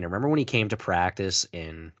 Evander Kane. Remember when he came to practice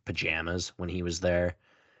in pajamas when he was there?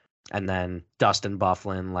 And then Dustin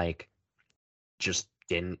Byfuglien, like, just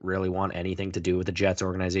didn't really want anything to do with the Jets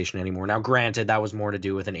organization anymore. Now, granted, that was more to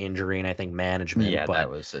do with an injury and I think management. Yeah, but that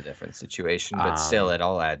was a different situation, but still, it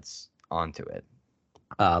all adds onto it.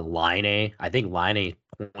 Laine, I think Laine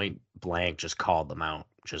point blank just called them out.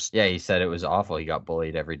 Yeah, he said it was awful. He got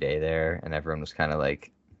bullied every day there, and everyone was kind of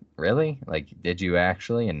like, really? Like, did you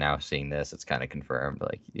actually? And now seeing this, it's kind of confirmed.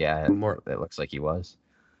 Like, yeah, it looks like he was.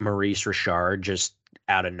 Maurice Richard just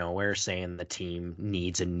out of nowhere saying the team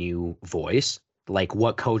needs a new voice. Like,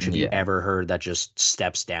 what coach have you ever heard that just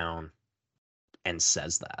steps down and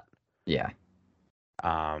says that? Yeah.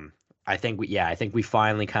 I think we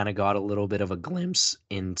finally kind of got a little bit of a glimpse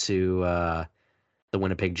into the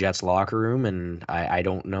Winnipeg Jets locker room, and I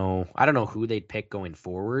don't know who they'd pick going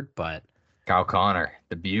forward, but Kyle Connor,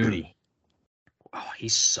 the beauty. Oh,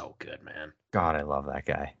 he's so good, man. God, I love that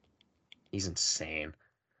guy. He's insane.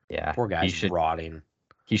 Yeah. Poor guy's rotting.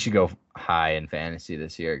 He should go high in fantasy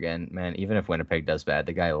this year again, man. Even if Winnipeg does bad,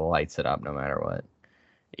 the guy lights it up no matter what.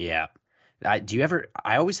 Yeah. I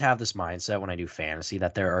always have this mindset when I do fantasy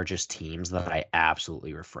that there are just teams that I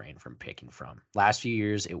absolutely refrain from picking from. Last few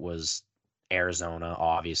years, it was Arizona,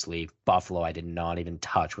 obviously. Buffalo, I did not even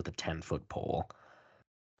touch with a 10-foot pole.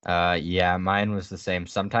 Yeah, mine was the same.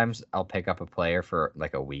 Sometimes I'll pick up a player for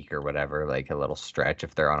like a week or whatever, like a little stretch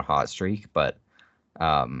if they're on a hot streak. But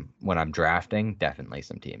when I'm drafting, definitely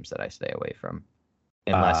some teams that I stay away from.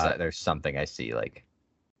 Unless there's something I see like,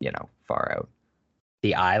 far out.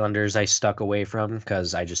 The Islanders I stuck away from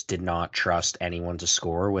because I just did not trust anyone to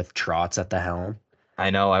score with Trotz at the helm. I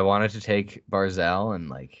know. I wanted to take Barzal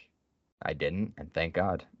and I didn't, and thank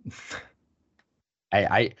God.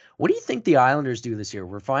 What do you think the Islanders do this year?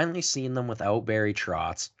 We're finally seeing them without Barry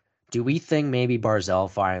Trotz. Do we think maybe Barzal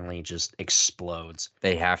finally just explodes?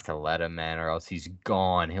 They have to let him, man, or else he's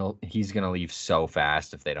gone. He's gonna leave so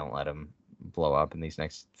fast if they don't let him blow up in these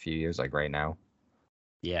next few years, like right now.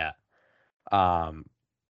 Yeah. You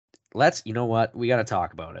know what? We got to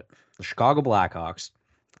talk about it. The Chicago Blackhawks.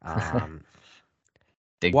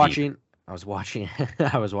 Dig watching, deep. I was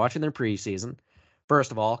watching their preseason.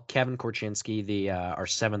 First of all, Kevin Korchinski, our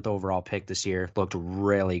 7th overall pick this year, looked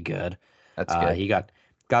really good. That's good. He got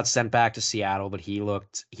sent back to Seattle, but he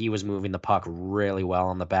was moving the puck really well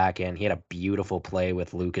on the back end. He had a beautiful play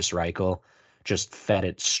with Lucas Reichel, just fed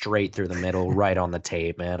it straight through the middle, right on the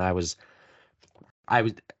tape, man.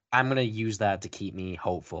 I'm going to use that to keep me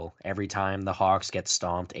hopeful. Every time the Hawks get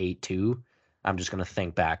stomped 8-2, I'm just going to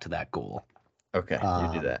think back to that goal. Okay,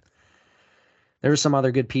 you do that. There were some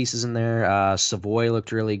other good pieces in there. Savoy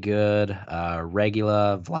looked really good.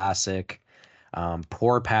 Regula, Vlasic.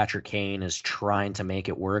 Poor Patrick Kane is trying to make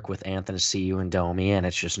it work with Anthony Ciu and Domi, and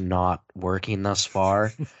it's just not working thus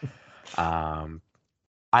far.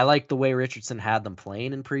 I like the way Richardson had them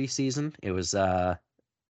playing in preseason. It was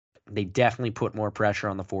they definitely put more pressure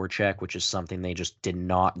on the forecheck, which is something they just did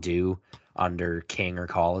not do under King or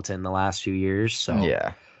Colleton the last few years. So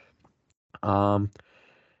yeah.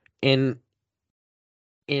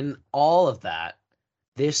 In all of that,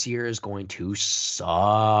 this year is going to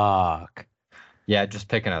suck. Yeah, just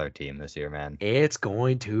pick another team this year, man. It's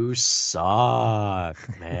going to suck,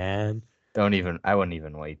 man. I wouldn't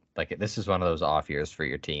even wait. Like, this is one of those off years for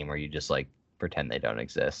your team where you just like pretend they don't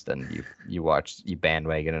exist and you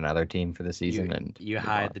bandwagon another team for the season and you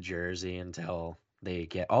hide the jersey until they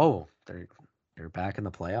get they're back in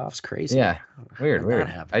the playoffs. Crazy. Yeah,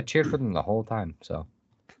 weird. I cheered for them the whole time, so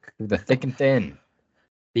through the thick and thin.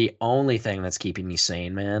 The only thing that's keeping me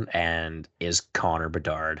sane, man, is Connor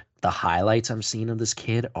Bedard. The highlights I'm seeing of this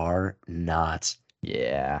kid are nuts.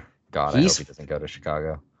 Yeah. God, I hope he doesn't go to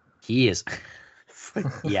Chicago. He is.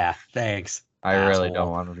 Yeah, thanks. I really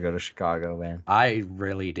don't want him to go to Chicago, man. I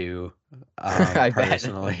really do. I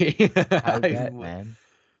personally. I bet, man.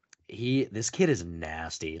 This kid is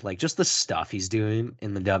nasty. Like, just the stuff he's doing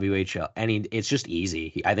in the WHL. And it's just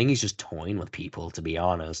easy. I think he's just toying with people, to be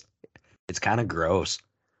honest. It's kind of gross.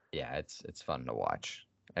 Yeah, it's fun to watch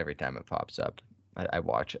every time it pops up. I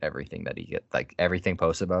watch everything that he gets, like everything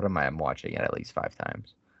posted about him. I am watching it at least 5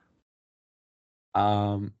 times.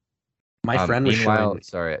 My friend was showing.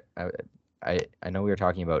 Sorry, I know we were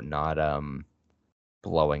talking about not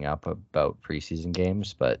blowing up about preseason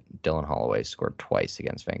games, but Dylan Holloway scored twice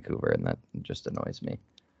against Vancouver, and that just annoys me.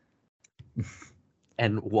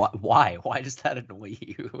 And why? Why does that annoy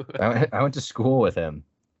you? I went to school with him.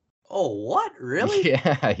 Oh, what? Really?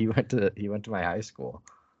 Yeah, he went to my high school.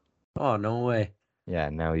 Oh, no way. Yeah,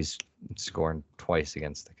 now he's scoring twice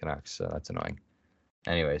against the Canucks, so that's annoying.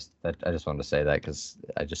 Anyways, I just wanted to say that because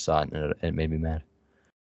I just saw it and it made me mad.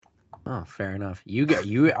 Oh, fair enough.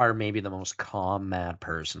 You are maybe the most calm, mad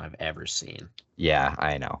person I've ever seen. Yeah,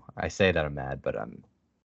 I know. I say that I'm mad, but I'm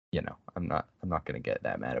not gonna get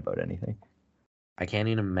that mad about anything. I can't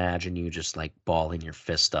even imagine you just like balling your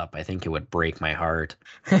fist up. I think it would break my heart.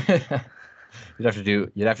 You'd have to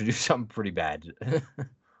do something pretty bad.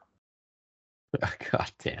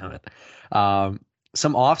 God damn it.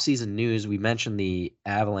 Some off-season news. We mentioned the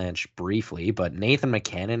Avalanche briefly, but Nathan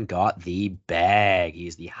MacKinnon got the bag.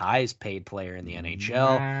 He's the highest paid player in the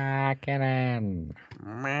NHL.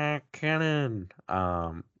 MacKinnon.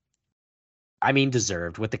 I mean,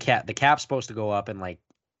 deserved. With the cap's supposed to go up in like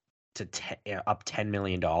up $10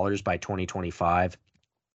 million by 2025.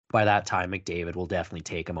 By that time, McDavid will definitely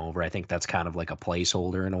take him over. I think that's kind of like a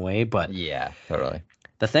placeholder in a way, but yeah, totally.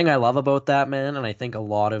 The thing I love about that, man, and I think a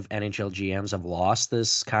lot of NHL GMs have lost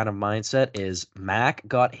this kind of mindset, is Mac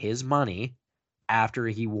got his money after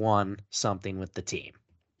he won something with the team.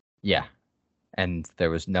 Yeah, and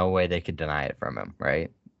there was no way they could deny it from him,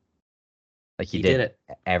 right? Like he did it.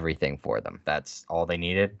 Everything for them. That's all they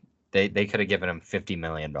needed. They could have given him $50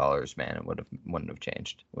 million, man. It wouldn't have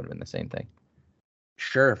changed. Would have been the same thing.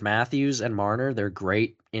 Sure, Matthews and Marner, they're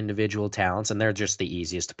great individual talents, and they're just the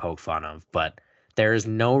easiest to poke fun of. But there is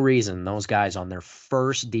no reason those guys on their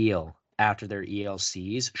first deal after their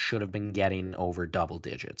ELCs should have been getting over double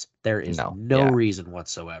digits. There is no reason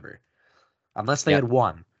whatsoever. Unless they had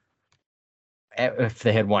won. If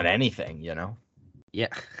they had won anything, you know? Yeah.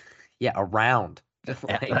 Yeah, a round.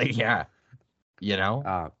 Yeah. You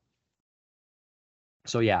know?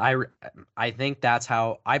 So yeah, I think that's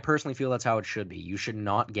how I personally feel that's how it should be. You should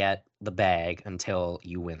not get the bag until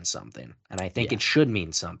you win something, and I think it should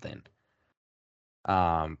mean something.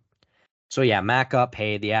 So yeah, Mac got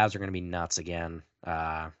paid. The Avs are going to be nuts again.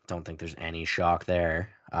 Don't think there's any shock there.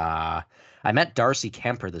 I met Darcy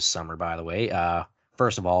Kemper this summer, by the way.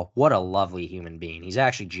 First of all, what a lovely human being. He's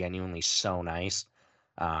actually genuinely so nice.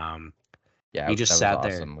 Yeah, he just that was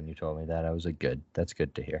sat awesome there. when you told me that. I was like, good. That's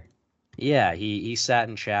good to hear. Yeah, he sat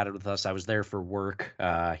and chatted with us. I was there for work.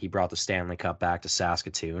 He brought the Stanley Cup back to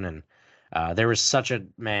Saskatoon, and there was such a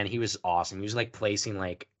man. He was awesome. He was like placing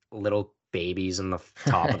like little babies in the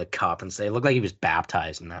top of the cup, and it looked like he was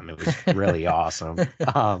baptizing them. It was really awesome.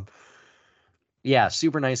 Yeah,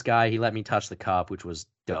 super nice guy. He let me touch the cup, which was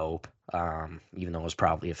dope. Even though it was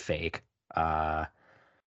probably a fake. Yeah,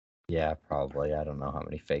 probably. I don't know how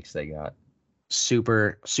many fakes they got.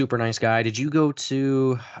 Super nice guy. Did you go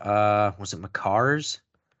to was it McCarr's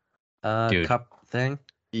Dude, cup thing?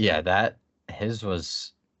 yeah, that his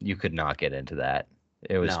was you could not get into that.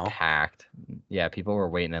 It was No. packed. Yeah, people were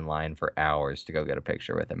waiting in line for hours to go get a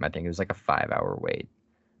picture with him. I think it was like a 5-hour wait.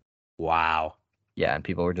 Wow. Yeah, and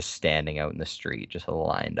people were just standing out in the street, just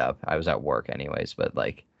lined up. I was at work anyways, but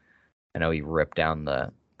like I know he ripped down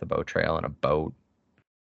the boat trail in a boat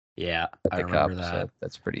Yeah, with I the remember cup, that. so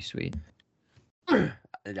that's pretty sweet.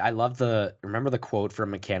 I love remember the quote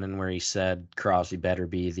from McKinnon where he said Crosby better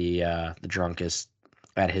be the drunkest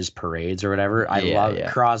at his parades or whatever. I love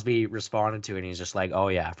Crosby responded to it and he's just like, "Oh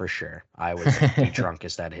yeah, for sure. I was the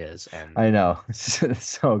drunkest at his." And I know. It's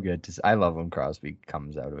so good I love when Crosby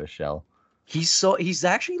comes out of his shell. He's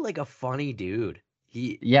actually like a funny dude.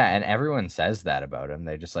 Yeah, and everyone says that about him.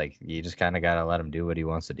 They just like you just kind of got to let him do what he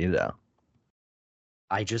wants to do though.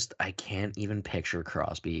 I can't even picture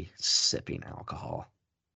Crosby sipping alcohol.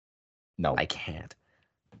 No. I can't.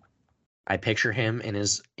 I picture him in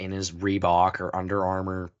his Reebok or Under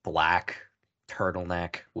Armour black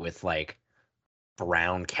turtleneck with like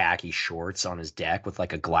brown khaki shorts on his deck with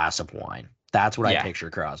like a glass of wine. That's what I picture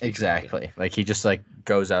Crosby. Exactly. Drinking. Like he just like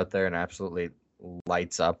goes out there and absolutely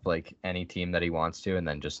lights up like any team that he wants to, and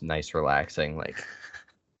then just nice relaxing like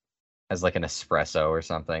has like an espresso or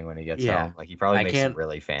something when he gets home. Like he probably makes some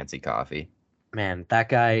really fancy coffee. Man, that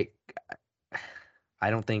guy, I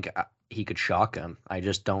don't think he could shotgun. I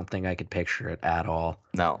just don't think I could picture it at all.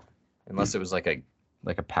 No, unless it was like a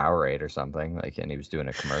Powerade or something, like, and he was doing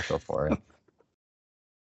a commercial for it.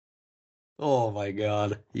 Oh my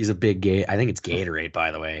God, he's a big gay. I think it's Gatorade,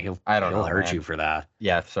 by the way. He'll hurt you for that.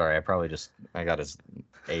 Yeah, sorry. I got his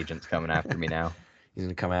agents coming after me now. He's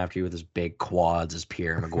gonna come after you with his big quads, as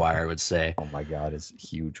Pierre Maguire would say. Oh my God, his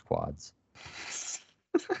huge quads.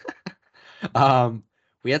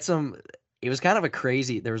 We had some. It was kind of a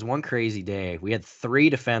crazy. There was one crazy day. We had 3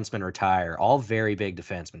 defensemen retire, all very big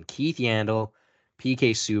defensemen. Keith Yandle,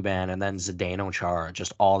 PK Subban, and then Zdeno Chara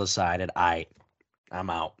just all decided, I'm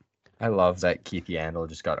out. I love that Keith Yandle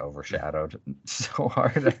just got overshadowed so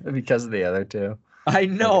hard because of the other two. I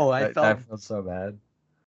know. I felt so bad.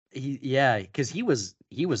 Because he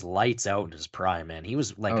was lights out in his prime, man. He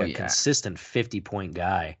was like a consistent 50-point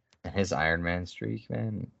guy. And his Iron Man streak,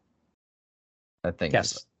 man, that thing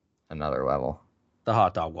is another level. The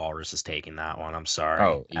Hot Dog Walrus is taking that one. I'm sorry.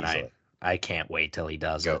 Oh, easily. And I can't wait till he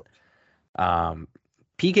does it.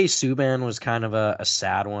 PK Subban was kind of a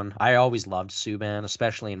sad one. I always loved Subban,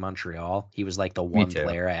 especially in Montreal. He was like the one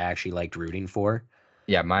player I actually liked rooting for.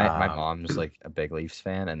 Yeah, my mom's like a big Leafs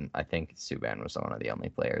fan, and I think Subban was one of the only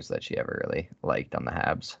players that she ever really liked on the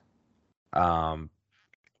Habs.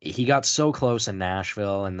 He got so close in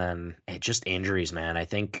Nashville, and then just injuries, man.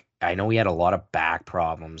 I know he had a lot of back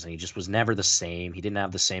problems, and he just was never the same. He didn't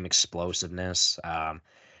have the same explosiveness, and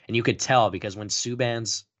you could tell because when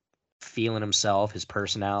Subban's feeling himself, his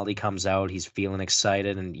personality comes out, he's feeling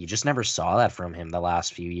excited, and you just never saw that from him the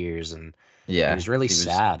last few years, and it was really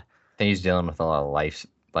sad. I think he's dealing with a lot of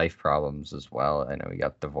life problems as well. I know he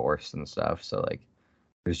got divorced and stuff, so like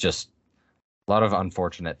there's just a lot of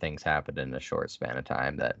unfortunate things happened in a short span of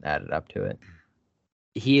time that added up to it.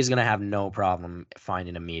 He is going to have no problem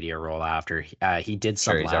finding a media role after. He did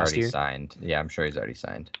some last year. Signed. Yeah, I'm sure he's already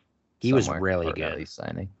signed. He was really good. At least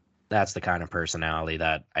signing. That's the kind of personality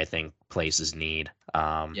that I think places need.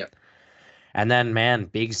 Yep. And then, man,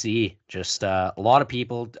 Big Z, just a lot of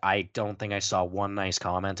people, I don't think I saw one nice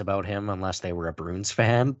comment about him unless they were a Bruins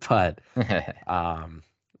fan. But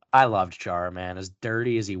I loved Chara, man. As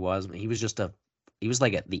dirty as he was like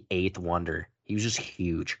the 8th wonder. He was just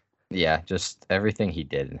huge. Yeah, just everything he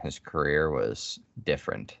did in his career was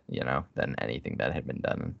different, than anything that had been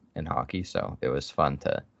done in hockey. So it was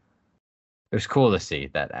it was cool to see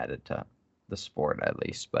that added to the sport at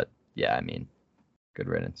least. But yeah, I mean, good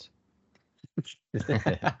riddance.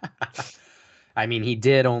 I mean, he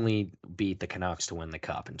did only beat the Canucks to win the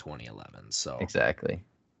Cup in 2011. So exactly.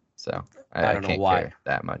 So I don't know why care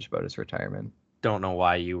that much about his retirement. Don't know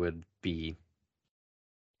why you would be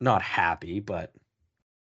not happy, but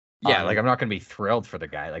yeah, like I'm not gonna be thrilled for the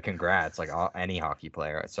guy. Like, congrats, like any hockey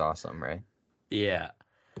player, it's awesome, right? yeah.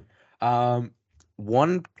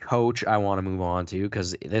 One coach I want to move on to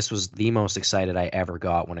because this was the most excited I ever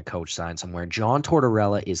got when a coach signed somewhere. John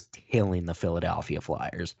Tortorella is killing the Philadelphia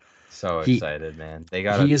Flyers. So excited, man. They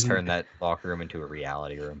gotta turn that locker room into a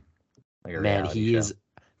reality room. Like a reality show.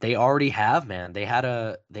 They already have, man. They have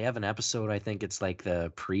an episode, I think it's like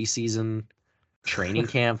the preseason training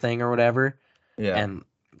camp thing or whatever. Yeah. And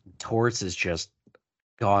Torts is just,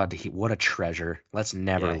 God, what a treasure. Let's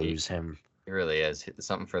never lose him. He really is.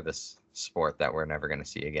 Something for this sport that we're never going to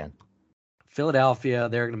see again. Philadelphia,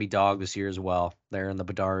 they're going to be dog this year as well. They're in the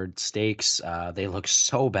Bedard Stakes. They look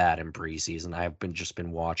so bad in preseason. I've just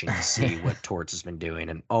been watching to see what Torts has been doing,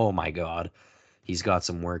 and oh my God, he's got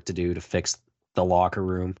some work to do to fix the locker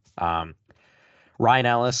room. Ryan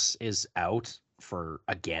Ellis is out for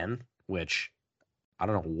again, which I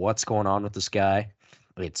don't know what's going on with this guy.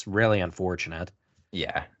 It's really unfortunate.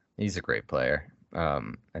 Yeah, he's a great player.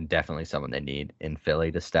 And definitely someone they need in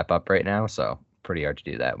Philly to step up right now. So pretty hard to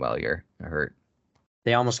do that while you're hurt.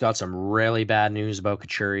 They almost got some really bad news about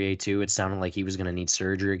Couturier too. It sounded like he was going to need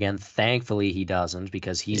surgery again. Thankfully, he doesn't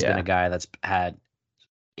because he's been a guy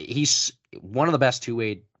he's one of the best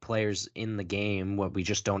two-way players in the game. What we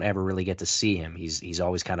just don't ever really get to see him. He's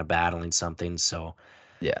always kind of battling something. So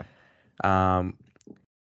yeah,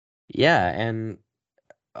 and.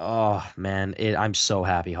 Oh man, I'm so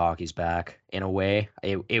happy hockey's back. In a way,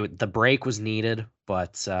 the break was needed,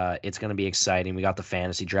 but it's going to be exciting. We got the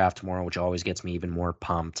fantasy draft tomorrow, which always gets me even more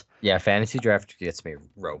pumped. Yeah, fantasy draft gets me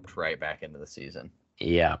roped right back into the season.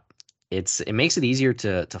 Yeah, it makes it easier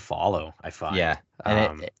to follow, I find. Yeah,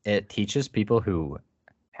 and it teaches people who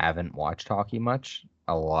haven't watched hockey much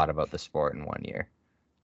a lot about the sport in 1 year.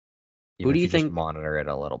 Who do you think just monitor it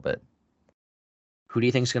a little bit? Who do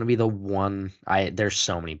you think is going to be the one? There's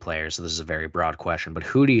so many players, so this is a very broad question, but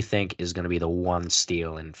who do you think is going to be the one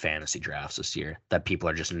steal in fantasy drafts this year that people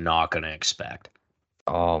are just not going to expect?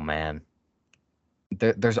 Oh, man.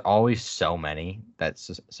 There's always so many that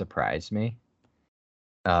surprise me.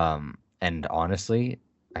 And honestly,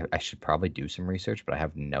 I should probably do some research, but I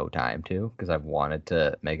have no time to because I've wanted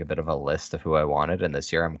to make a bit of a list of who I wanted, and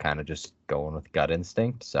this year I'm kind of just going with gut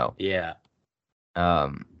instinct. So yeah.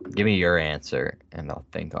 Give me your answer, and I'll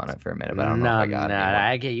think on it for a minute. But I don't know if I got it.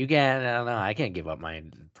 I don't know. I can't give up my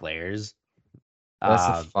players.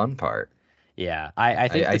 That's the fun part. Yeah, I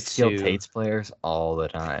think I steal Tate's players all the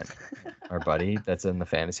time. Our buddy that's in the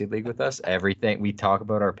fantasy league with us, everything we talk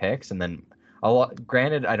about our picks, and then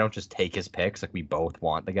granted, I don't just take his picks. Like we both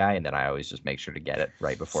want the guy, and then I always just make sure to get it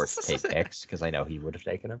right before Tate picks because I know he would have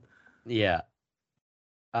taken him. Yeah.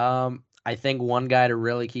 I think one guy to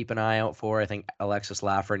really keep an eye out for, I think Alexis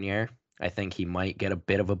Lafreniere. I think he might get a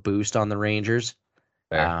bit of a boost on the Rangers.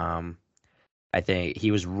 Fair. I think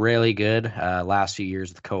he was really good last few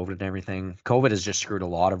years with COVID and everything. COVID has just screwed a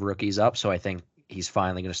lot of rookies up, so I think he's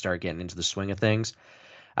finally going to start getting into the swing of things.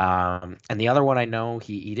 And the other one I know,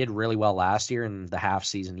 he did really well last year in the half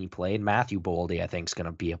season he played. Matthew Boldy, I think, is going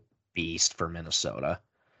to be a beast for Minnesota.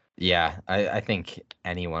 Yeah, I think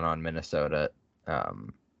anyone on Minnesota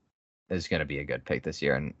is going to be a good pick this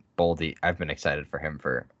year. And Boldy, I've been excited for him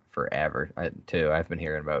for forever, too. I've been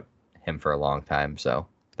hearing about him for a long time, so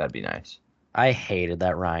that'd be nice. I hated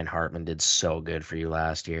that Ryan Hartman did so good for you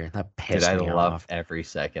last year. That pissed me off. I loved every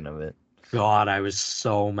second of it. God, I was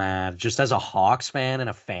so mad. Just as a Hawks fan and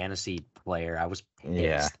a fantasy player, I was pissed.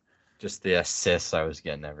 Yeah, just the assists I was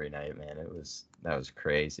getting every night, man. That was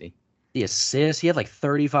crazy. The assists, he had like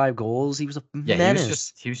 35 goals. He was a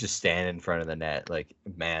menace. He was just standing in front of the net, like,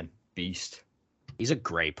 man, beast. He's a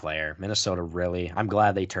great player. Minnesota really. I'm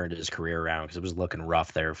glad they turned his career around because it was looking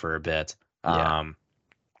rough there for a bit. Yeah.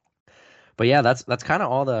 But yeah, that's kind of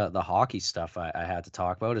all the hockey stuff I had to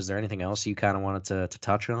talk about. Is there anything else you kind of wanted to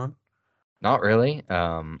touch on? Not really.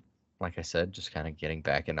 Like I said, just kind of getting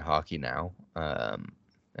back into hockey now. And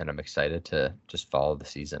I'm excited to just follow the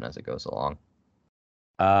season as it goes along.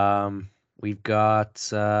 We've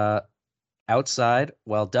got outside.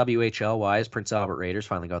 Well, WHL wise, Prince Albert Raiders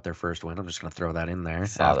finally got their first win. I'm just gonna throw that in there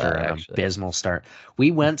after an abysmal start.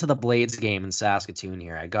 We went to the Blades game in Saskatoon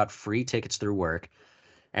here. I got free tickets through work,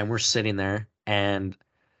 and we're sitting there, and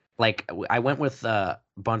like I went with a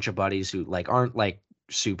bunch of buddies who like aren't like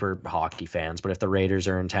super hockey fans, but if the Raiders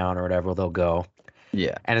are in town or whatever, they'll go.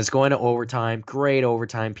 Yeah. And it's going to overtime. Great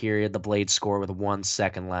overtime period. The Blades score with 1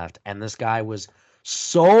 second left, and this guy was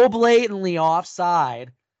so blatantly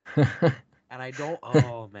offside. And I don't.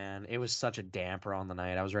 Oh man, it was such a damper on the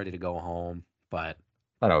night. I was ready to go home, but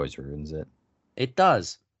that always ruins it. It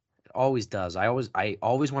does. It always does. I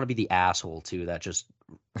always want to be the asshole too that just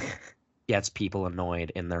gets people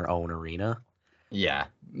annoyed in their own arena. Yeah,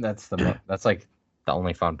 that's like the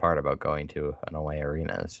only fun part about going to an away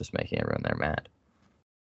arena. It's just making everyone there mad.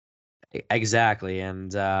 Exactly,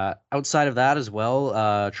 and outside of that as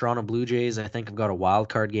well, Toronto Blue Jays, I think have got a wild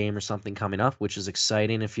card game or something coming up, which is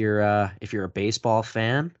exciting if you're a baseball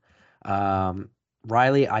fan.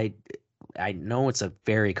 Riley, I know it's a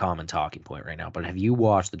very common talking point right now, but have you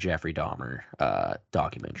watched the Jeffrey Dahmer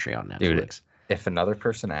documentary on Netflix? Dude, if another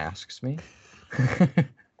person asks me,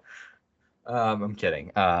 I'm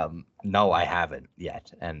kidding. No, I haven't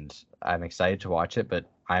yet, and I'm excited to watch it,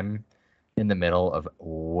 but I'm in the middle of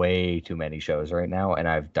way too many shows right now, and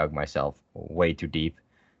I've dug myself way too deep.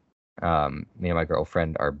 Me and my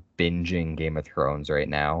girlfriend are binging Game of Thrones right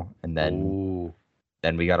now, and then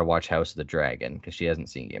we got to watch House of the Dragon because she hasn't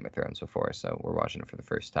seen Game of Thrones before, so we're watching it for the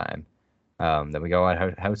first time. Then we go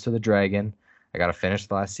on House of the Dragon. I got to finish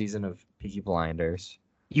the last season of Peaky Blinders.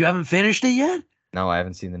 You haven't finished it yet? No, I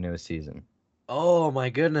haven't seen the newest season. Oh my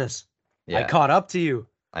goodness. Yeah. I caught up to you.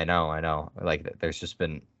 I know. Like, there's just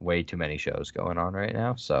been way too many shows going on right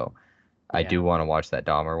now, so I do want to watch that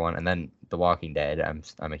Dahmer one. And then The Walking Dead.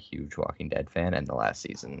 I'm a huge Walking Dead fan, and the last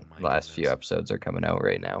few episodes are coming out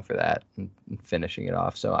right now for that, and finishing it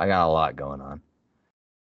off. So I got a lot going on.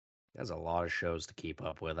 There's a lot of shows to keep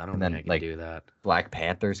up with. I don't think I can do that. Black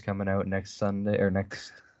Panther's coming out next Sunday or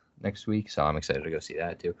next week, so I'm excited to go see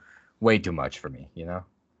that too. Way too much for me, you know.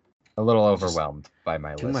 A little overwhelmed by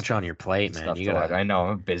my list. Too much on your plate, man. I know,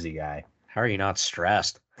 I'm a busy guy. How are you not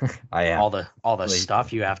stressed? I am. All the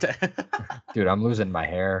stuff you have to. Dude, I'm losing my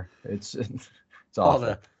hair. It's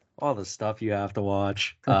awful. all the stuff you have to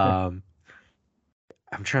watch. I'm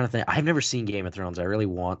trying to think. I've never seen Game of Thrones. I really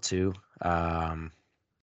want to. What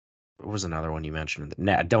was another one you mentioned?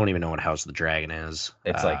 I don't even know what House of the Dragon is.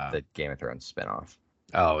 It's like the Game of Thrones spinoff.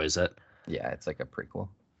 Oh, is it? Yeah, it's like a prequel.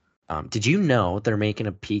 Did you know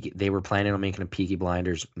they were planning on making a Peaky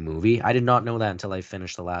Blinders movie? I did not know that until I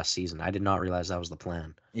finished the last season. I did not realize that was the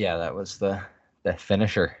plan. Yeah, that was the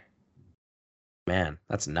finisher. Man,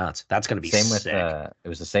 that's nuts. That's gonna be sick. It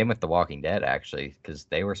was the same with The Walking Dead, actually, because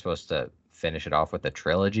they were supposed to finish it off with a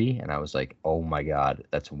trilogy, and I was like, oh my god,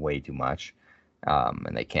 that's way too much.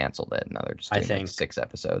 And they canceled it. Now they're just doing like 6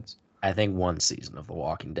 episodes. I think one season of The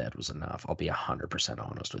Walking Dead was enough. I'll be 100%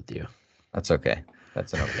 honest with you. That's okay.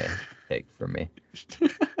 That's an okay take from me.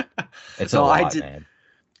 It's a lot, man.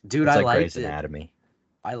 Dude, I liked Grey's Anatomy.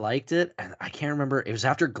 I liked it, and I can't remember. It was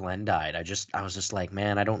after Glenn died. I was just like,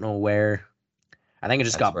 man, I don't know where. I think I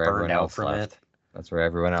just got burned out from it. That's where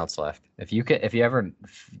everyone else left. If you ever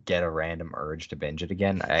get a random urge to binge it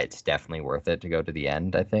again, it's definitely worth it to go to the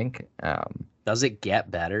end, I think. Does it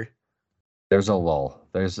get better? There's a lull.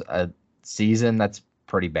 There's a season that's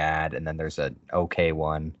pretty bad, and then there's an okay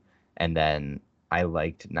one, and then I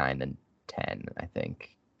liked 9 and 10, I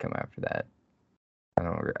think, come after that. I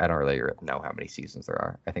don't really know how many seasons there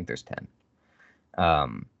are. I think there's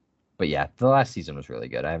 10. But yeah, the last season was really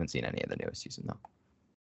good. I haven't seen any of the newest season though.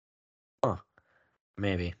 Huh.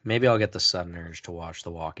 Maybe I'll get the sudden urge to watch The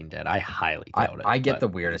Walking Dead. I highly doubt it. I get the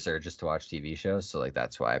weirdest urges to watch TV shows, so like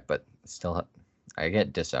that's why. But still, I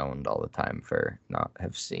get disowned all the time for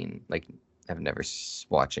I've never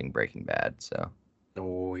watching Breaking Bad. So.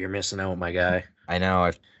 Oh, you're missing out, my guy. I know.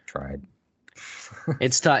 I've tried.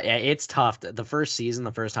 It's tough. It's tough. The first season,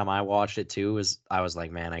 the first time I watched it too, I was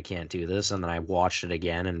like, man, I can't do this. And then I watched it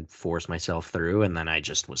again and forced myself through, and then I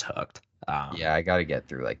just was hooked. Yeah, I got to get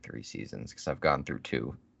through like 3 seasons because I've gone through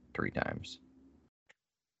 3 times.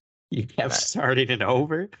 You kept starting it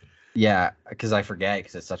over? Yeah, because I forget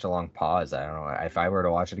because it's such a long pause. I don't know. If I were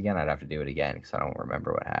to watch it again, I'd have to do it again because I don't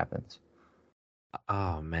remember what happens.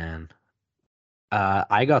 Oh, man.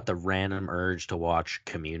 I got the random urge to watch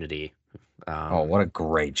Community. What a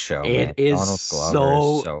great show! It man. is Donald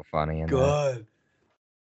Glover is so funny and good.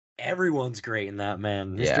 Everyone's great in that,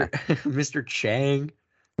 man. Mr. Chang.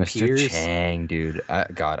 Mr. Pierce. Chang, dude.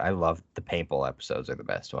 God, I love the paintball episodes. Are the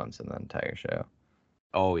best ones in the entire show.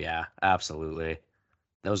 Oh yeah, absolutely.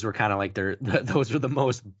 Those were kind of like those were the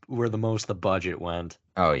most the budget went.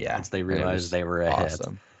 Oh yeah, once they realized they were a hit.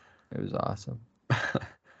 It was awesome.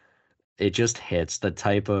 It just hits the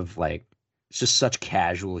type of like, it's just such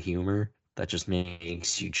casual humor that just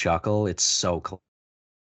makes you chuckle. It's so cool.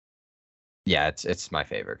 Yeah, it's my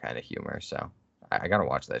favorite kind of humor. So I gotta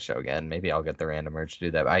watch that show again. Maybe I'll get the random urge to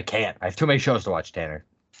do that. But I can't. I have too many shows to watch, Tanner.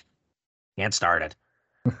 Can't start it.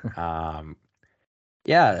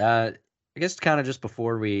 Yeah. I guess kind of just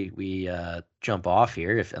before we jump off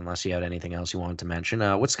here, unless you had anything else you wanted to mention,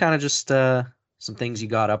 what's kind of just some things you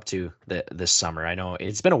got up to this summer. I know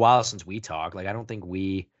it's been a while since we talked. Like, I don't think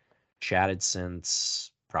we chatted since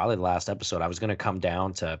probably the last episode. I was going to come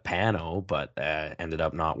down to Pano, but ended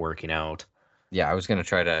up not working out. Yeah, I was going to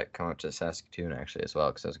try to come up to Saskatoon actually as well,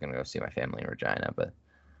 because I was going to go see my family in Regina. But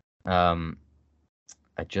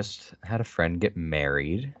I just had a friend get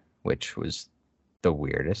married, which was the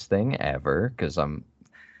weirdest thing ever, because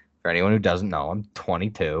for anyone who doesn't know, I'm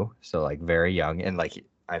 22, so like very young, and like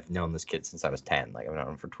I've known this kid since I was 10. Like I've known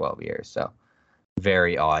him for 12 years, so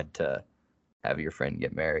very odd to have your friend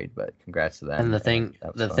get married. But congrats to them. And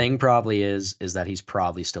the thing probably is that he's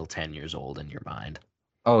probably still 10 years old in your mind.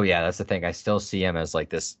 Oh yeah, that's the thing. I still see him as like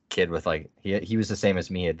this kid with like he was the same as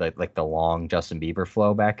me, like the long Justin Bieber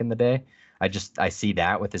flow back in the day. I see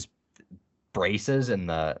that with his braces and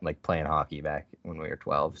the like playing hockey back when we were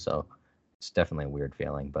 12. So it's definitely a weird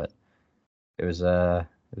feeling, but it was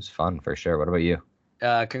fun for sure. What about you?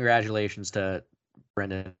 Congratulations to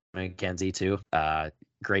Brendan and Kenzie too.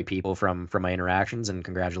 Great people from my interactions, and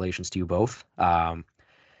congratulations to you both. Went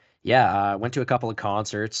to a couple of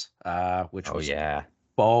concerts,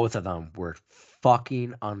 both of them were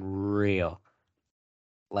fucking unreal.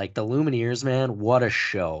 Like the Lumineers, man, what a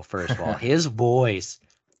show! First of all, his voice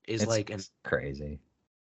is it's crazy.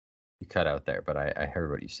 You cut out there, but I heard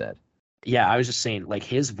what you said. Yeah, I was just saying, like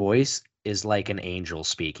his voice is like an angel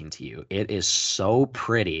speaking to you. It is so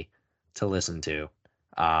pretty to listen to.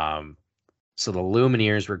 So the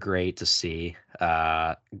Lumineers were great to see.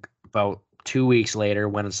 About 2 weeks later,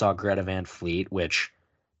 went and saw Greta Van Fleet, which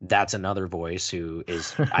that's another voice who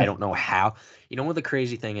is, I don't know how. You know what the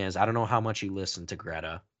crazy thing is? I don't know how much he listened to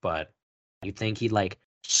Greta, but you'd think he'd like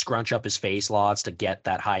scrunch up his face lots to get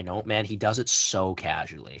that high note. Man, he does it so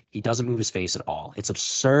casually. He doesn't move his face at all. It's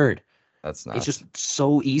absurd. That's nuts. It's just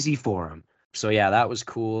so easy for him. So yeah, that was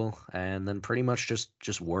cool. And then pretty much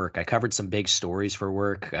just work. I covered some big stories for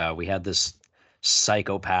work. We had this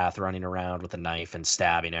psychopath running around with a knife and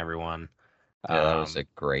stabbing everyone. Yeah, that was a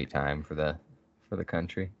great time for the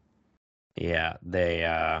country. Yeah,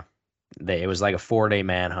 it was like a 4-day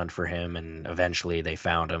manhunt for him, and eventually they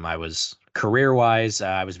found him. Career-wise,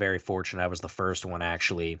 I was very fortunate. I was the first one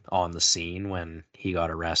actually on the scene when he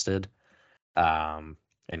got arrested.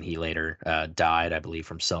 And he later died, I believe,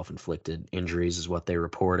 from self-inflicted injuries is what they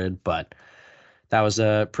reported. But that was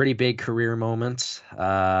a pretty big career moment.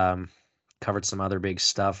 Covered some other big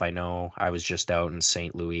stuff. I know I was just out in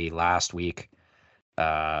St. Louis last week.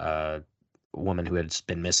 A woman who had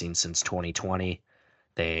been missing since 2020.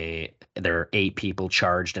 There are 8 people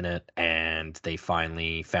charged in it, and they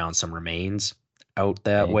finally found some remains out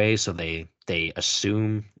that way. So they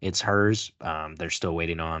assume it's hers. They're still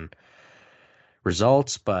waiting on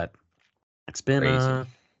results, but it's been a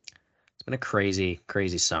crazy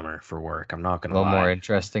summer for work. I'm not gonna lie. A little more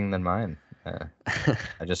interesting than mine.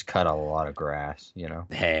 I just cut a lot of grass, you know.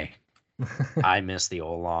 Hey, I miss the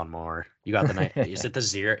old lawnmower. You got the night. Is it the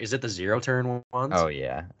zero turn ones? Oh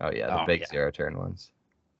yeah, the big zero turn ones.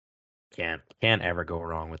 Can't ever go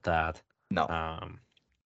wrong with that. No. I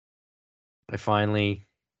finally,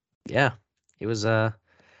 it was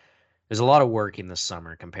there's a lot of work in this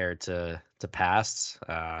summer compared to pasts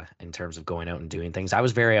in terms of going out and doing things. I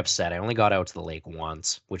was very upset. I only got out to the lake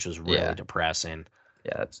once, which was really depressing.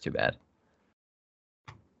 Yeah, that's too bad.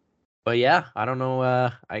 But yeah, I don't know.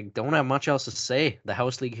 I don't have much else to say. The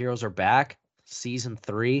House League Heroes are back, season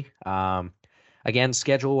 3. Again,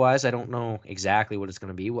 schedule-wise, I don't know exactly what it's going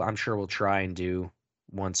to be. I'm sure we'll try and do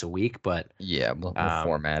once a week, but yeah, we'll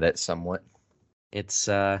format it somewhat. It's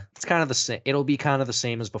kind of the same. It'll be kind of the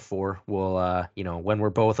same as before. We'll when we're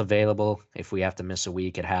both available, if we have to miss a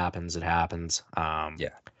week, it happens.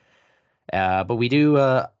 But we do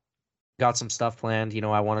got some stuff planned.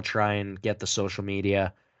 I want to try and get the social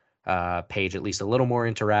media page at least a little more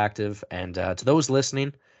interactive. And to those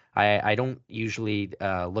listening, I don't usually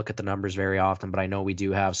look at the numbers very often, but I know we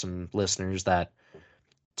do have some listeners that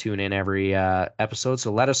tune in every episode.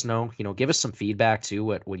 So let us know, give us some feedback too,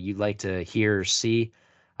 what you'd like to hear or see.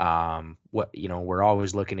 We're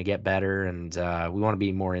always looking to get better, and we want to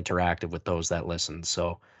be more interactive with those that listen.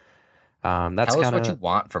 So that's tell us what you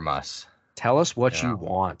want from us. Tell us what you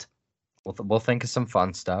want. We'll think of some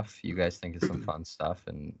fun stuff. You guys think of some fun stuff,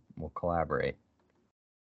 and we'll collaborate.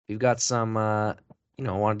 We've got some, want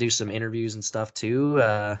to do some interviews and stuff too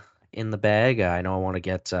in the bag. I know I want to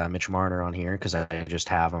get Mitch Marner on here because I just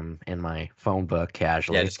have him in my phone book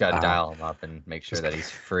casually. Yeah, just got to dial him up and make sure that he's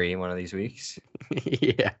free one of these weeks.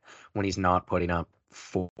 Yeah, when he's not putting up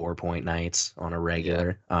 4-point nights on a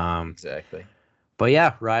regular. Yeah, exactly. But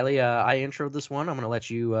yeah, Riley, I introed this one. I'm going to let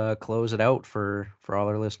you close it out for all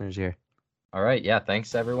our listeners here. All right. Yeah.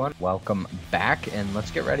 Thanks, everyone. Welcome back, and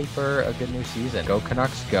let's get ready for a good new season. Go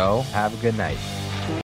Canucks, go. Have a good night.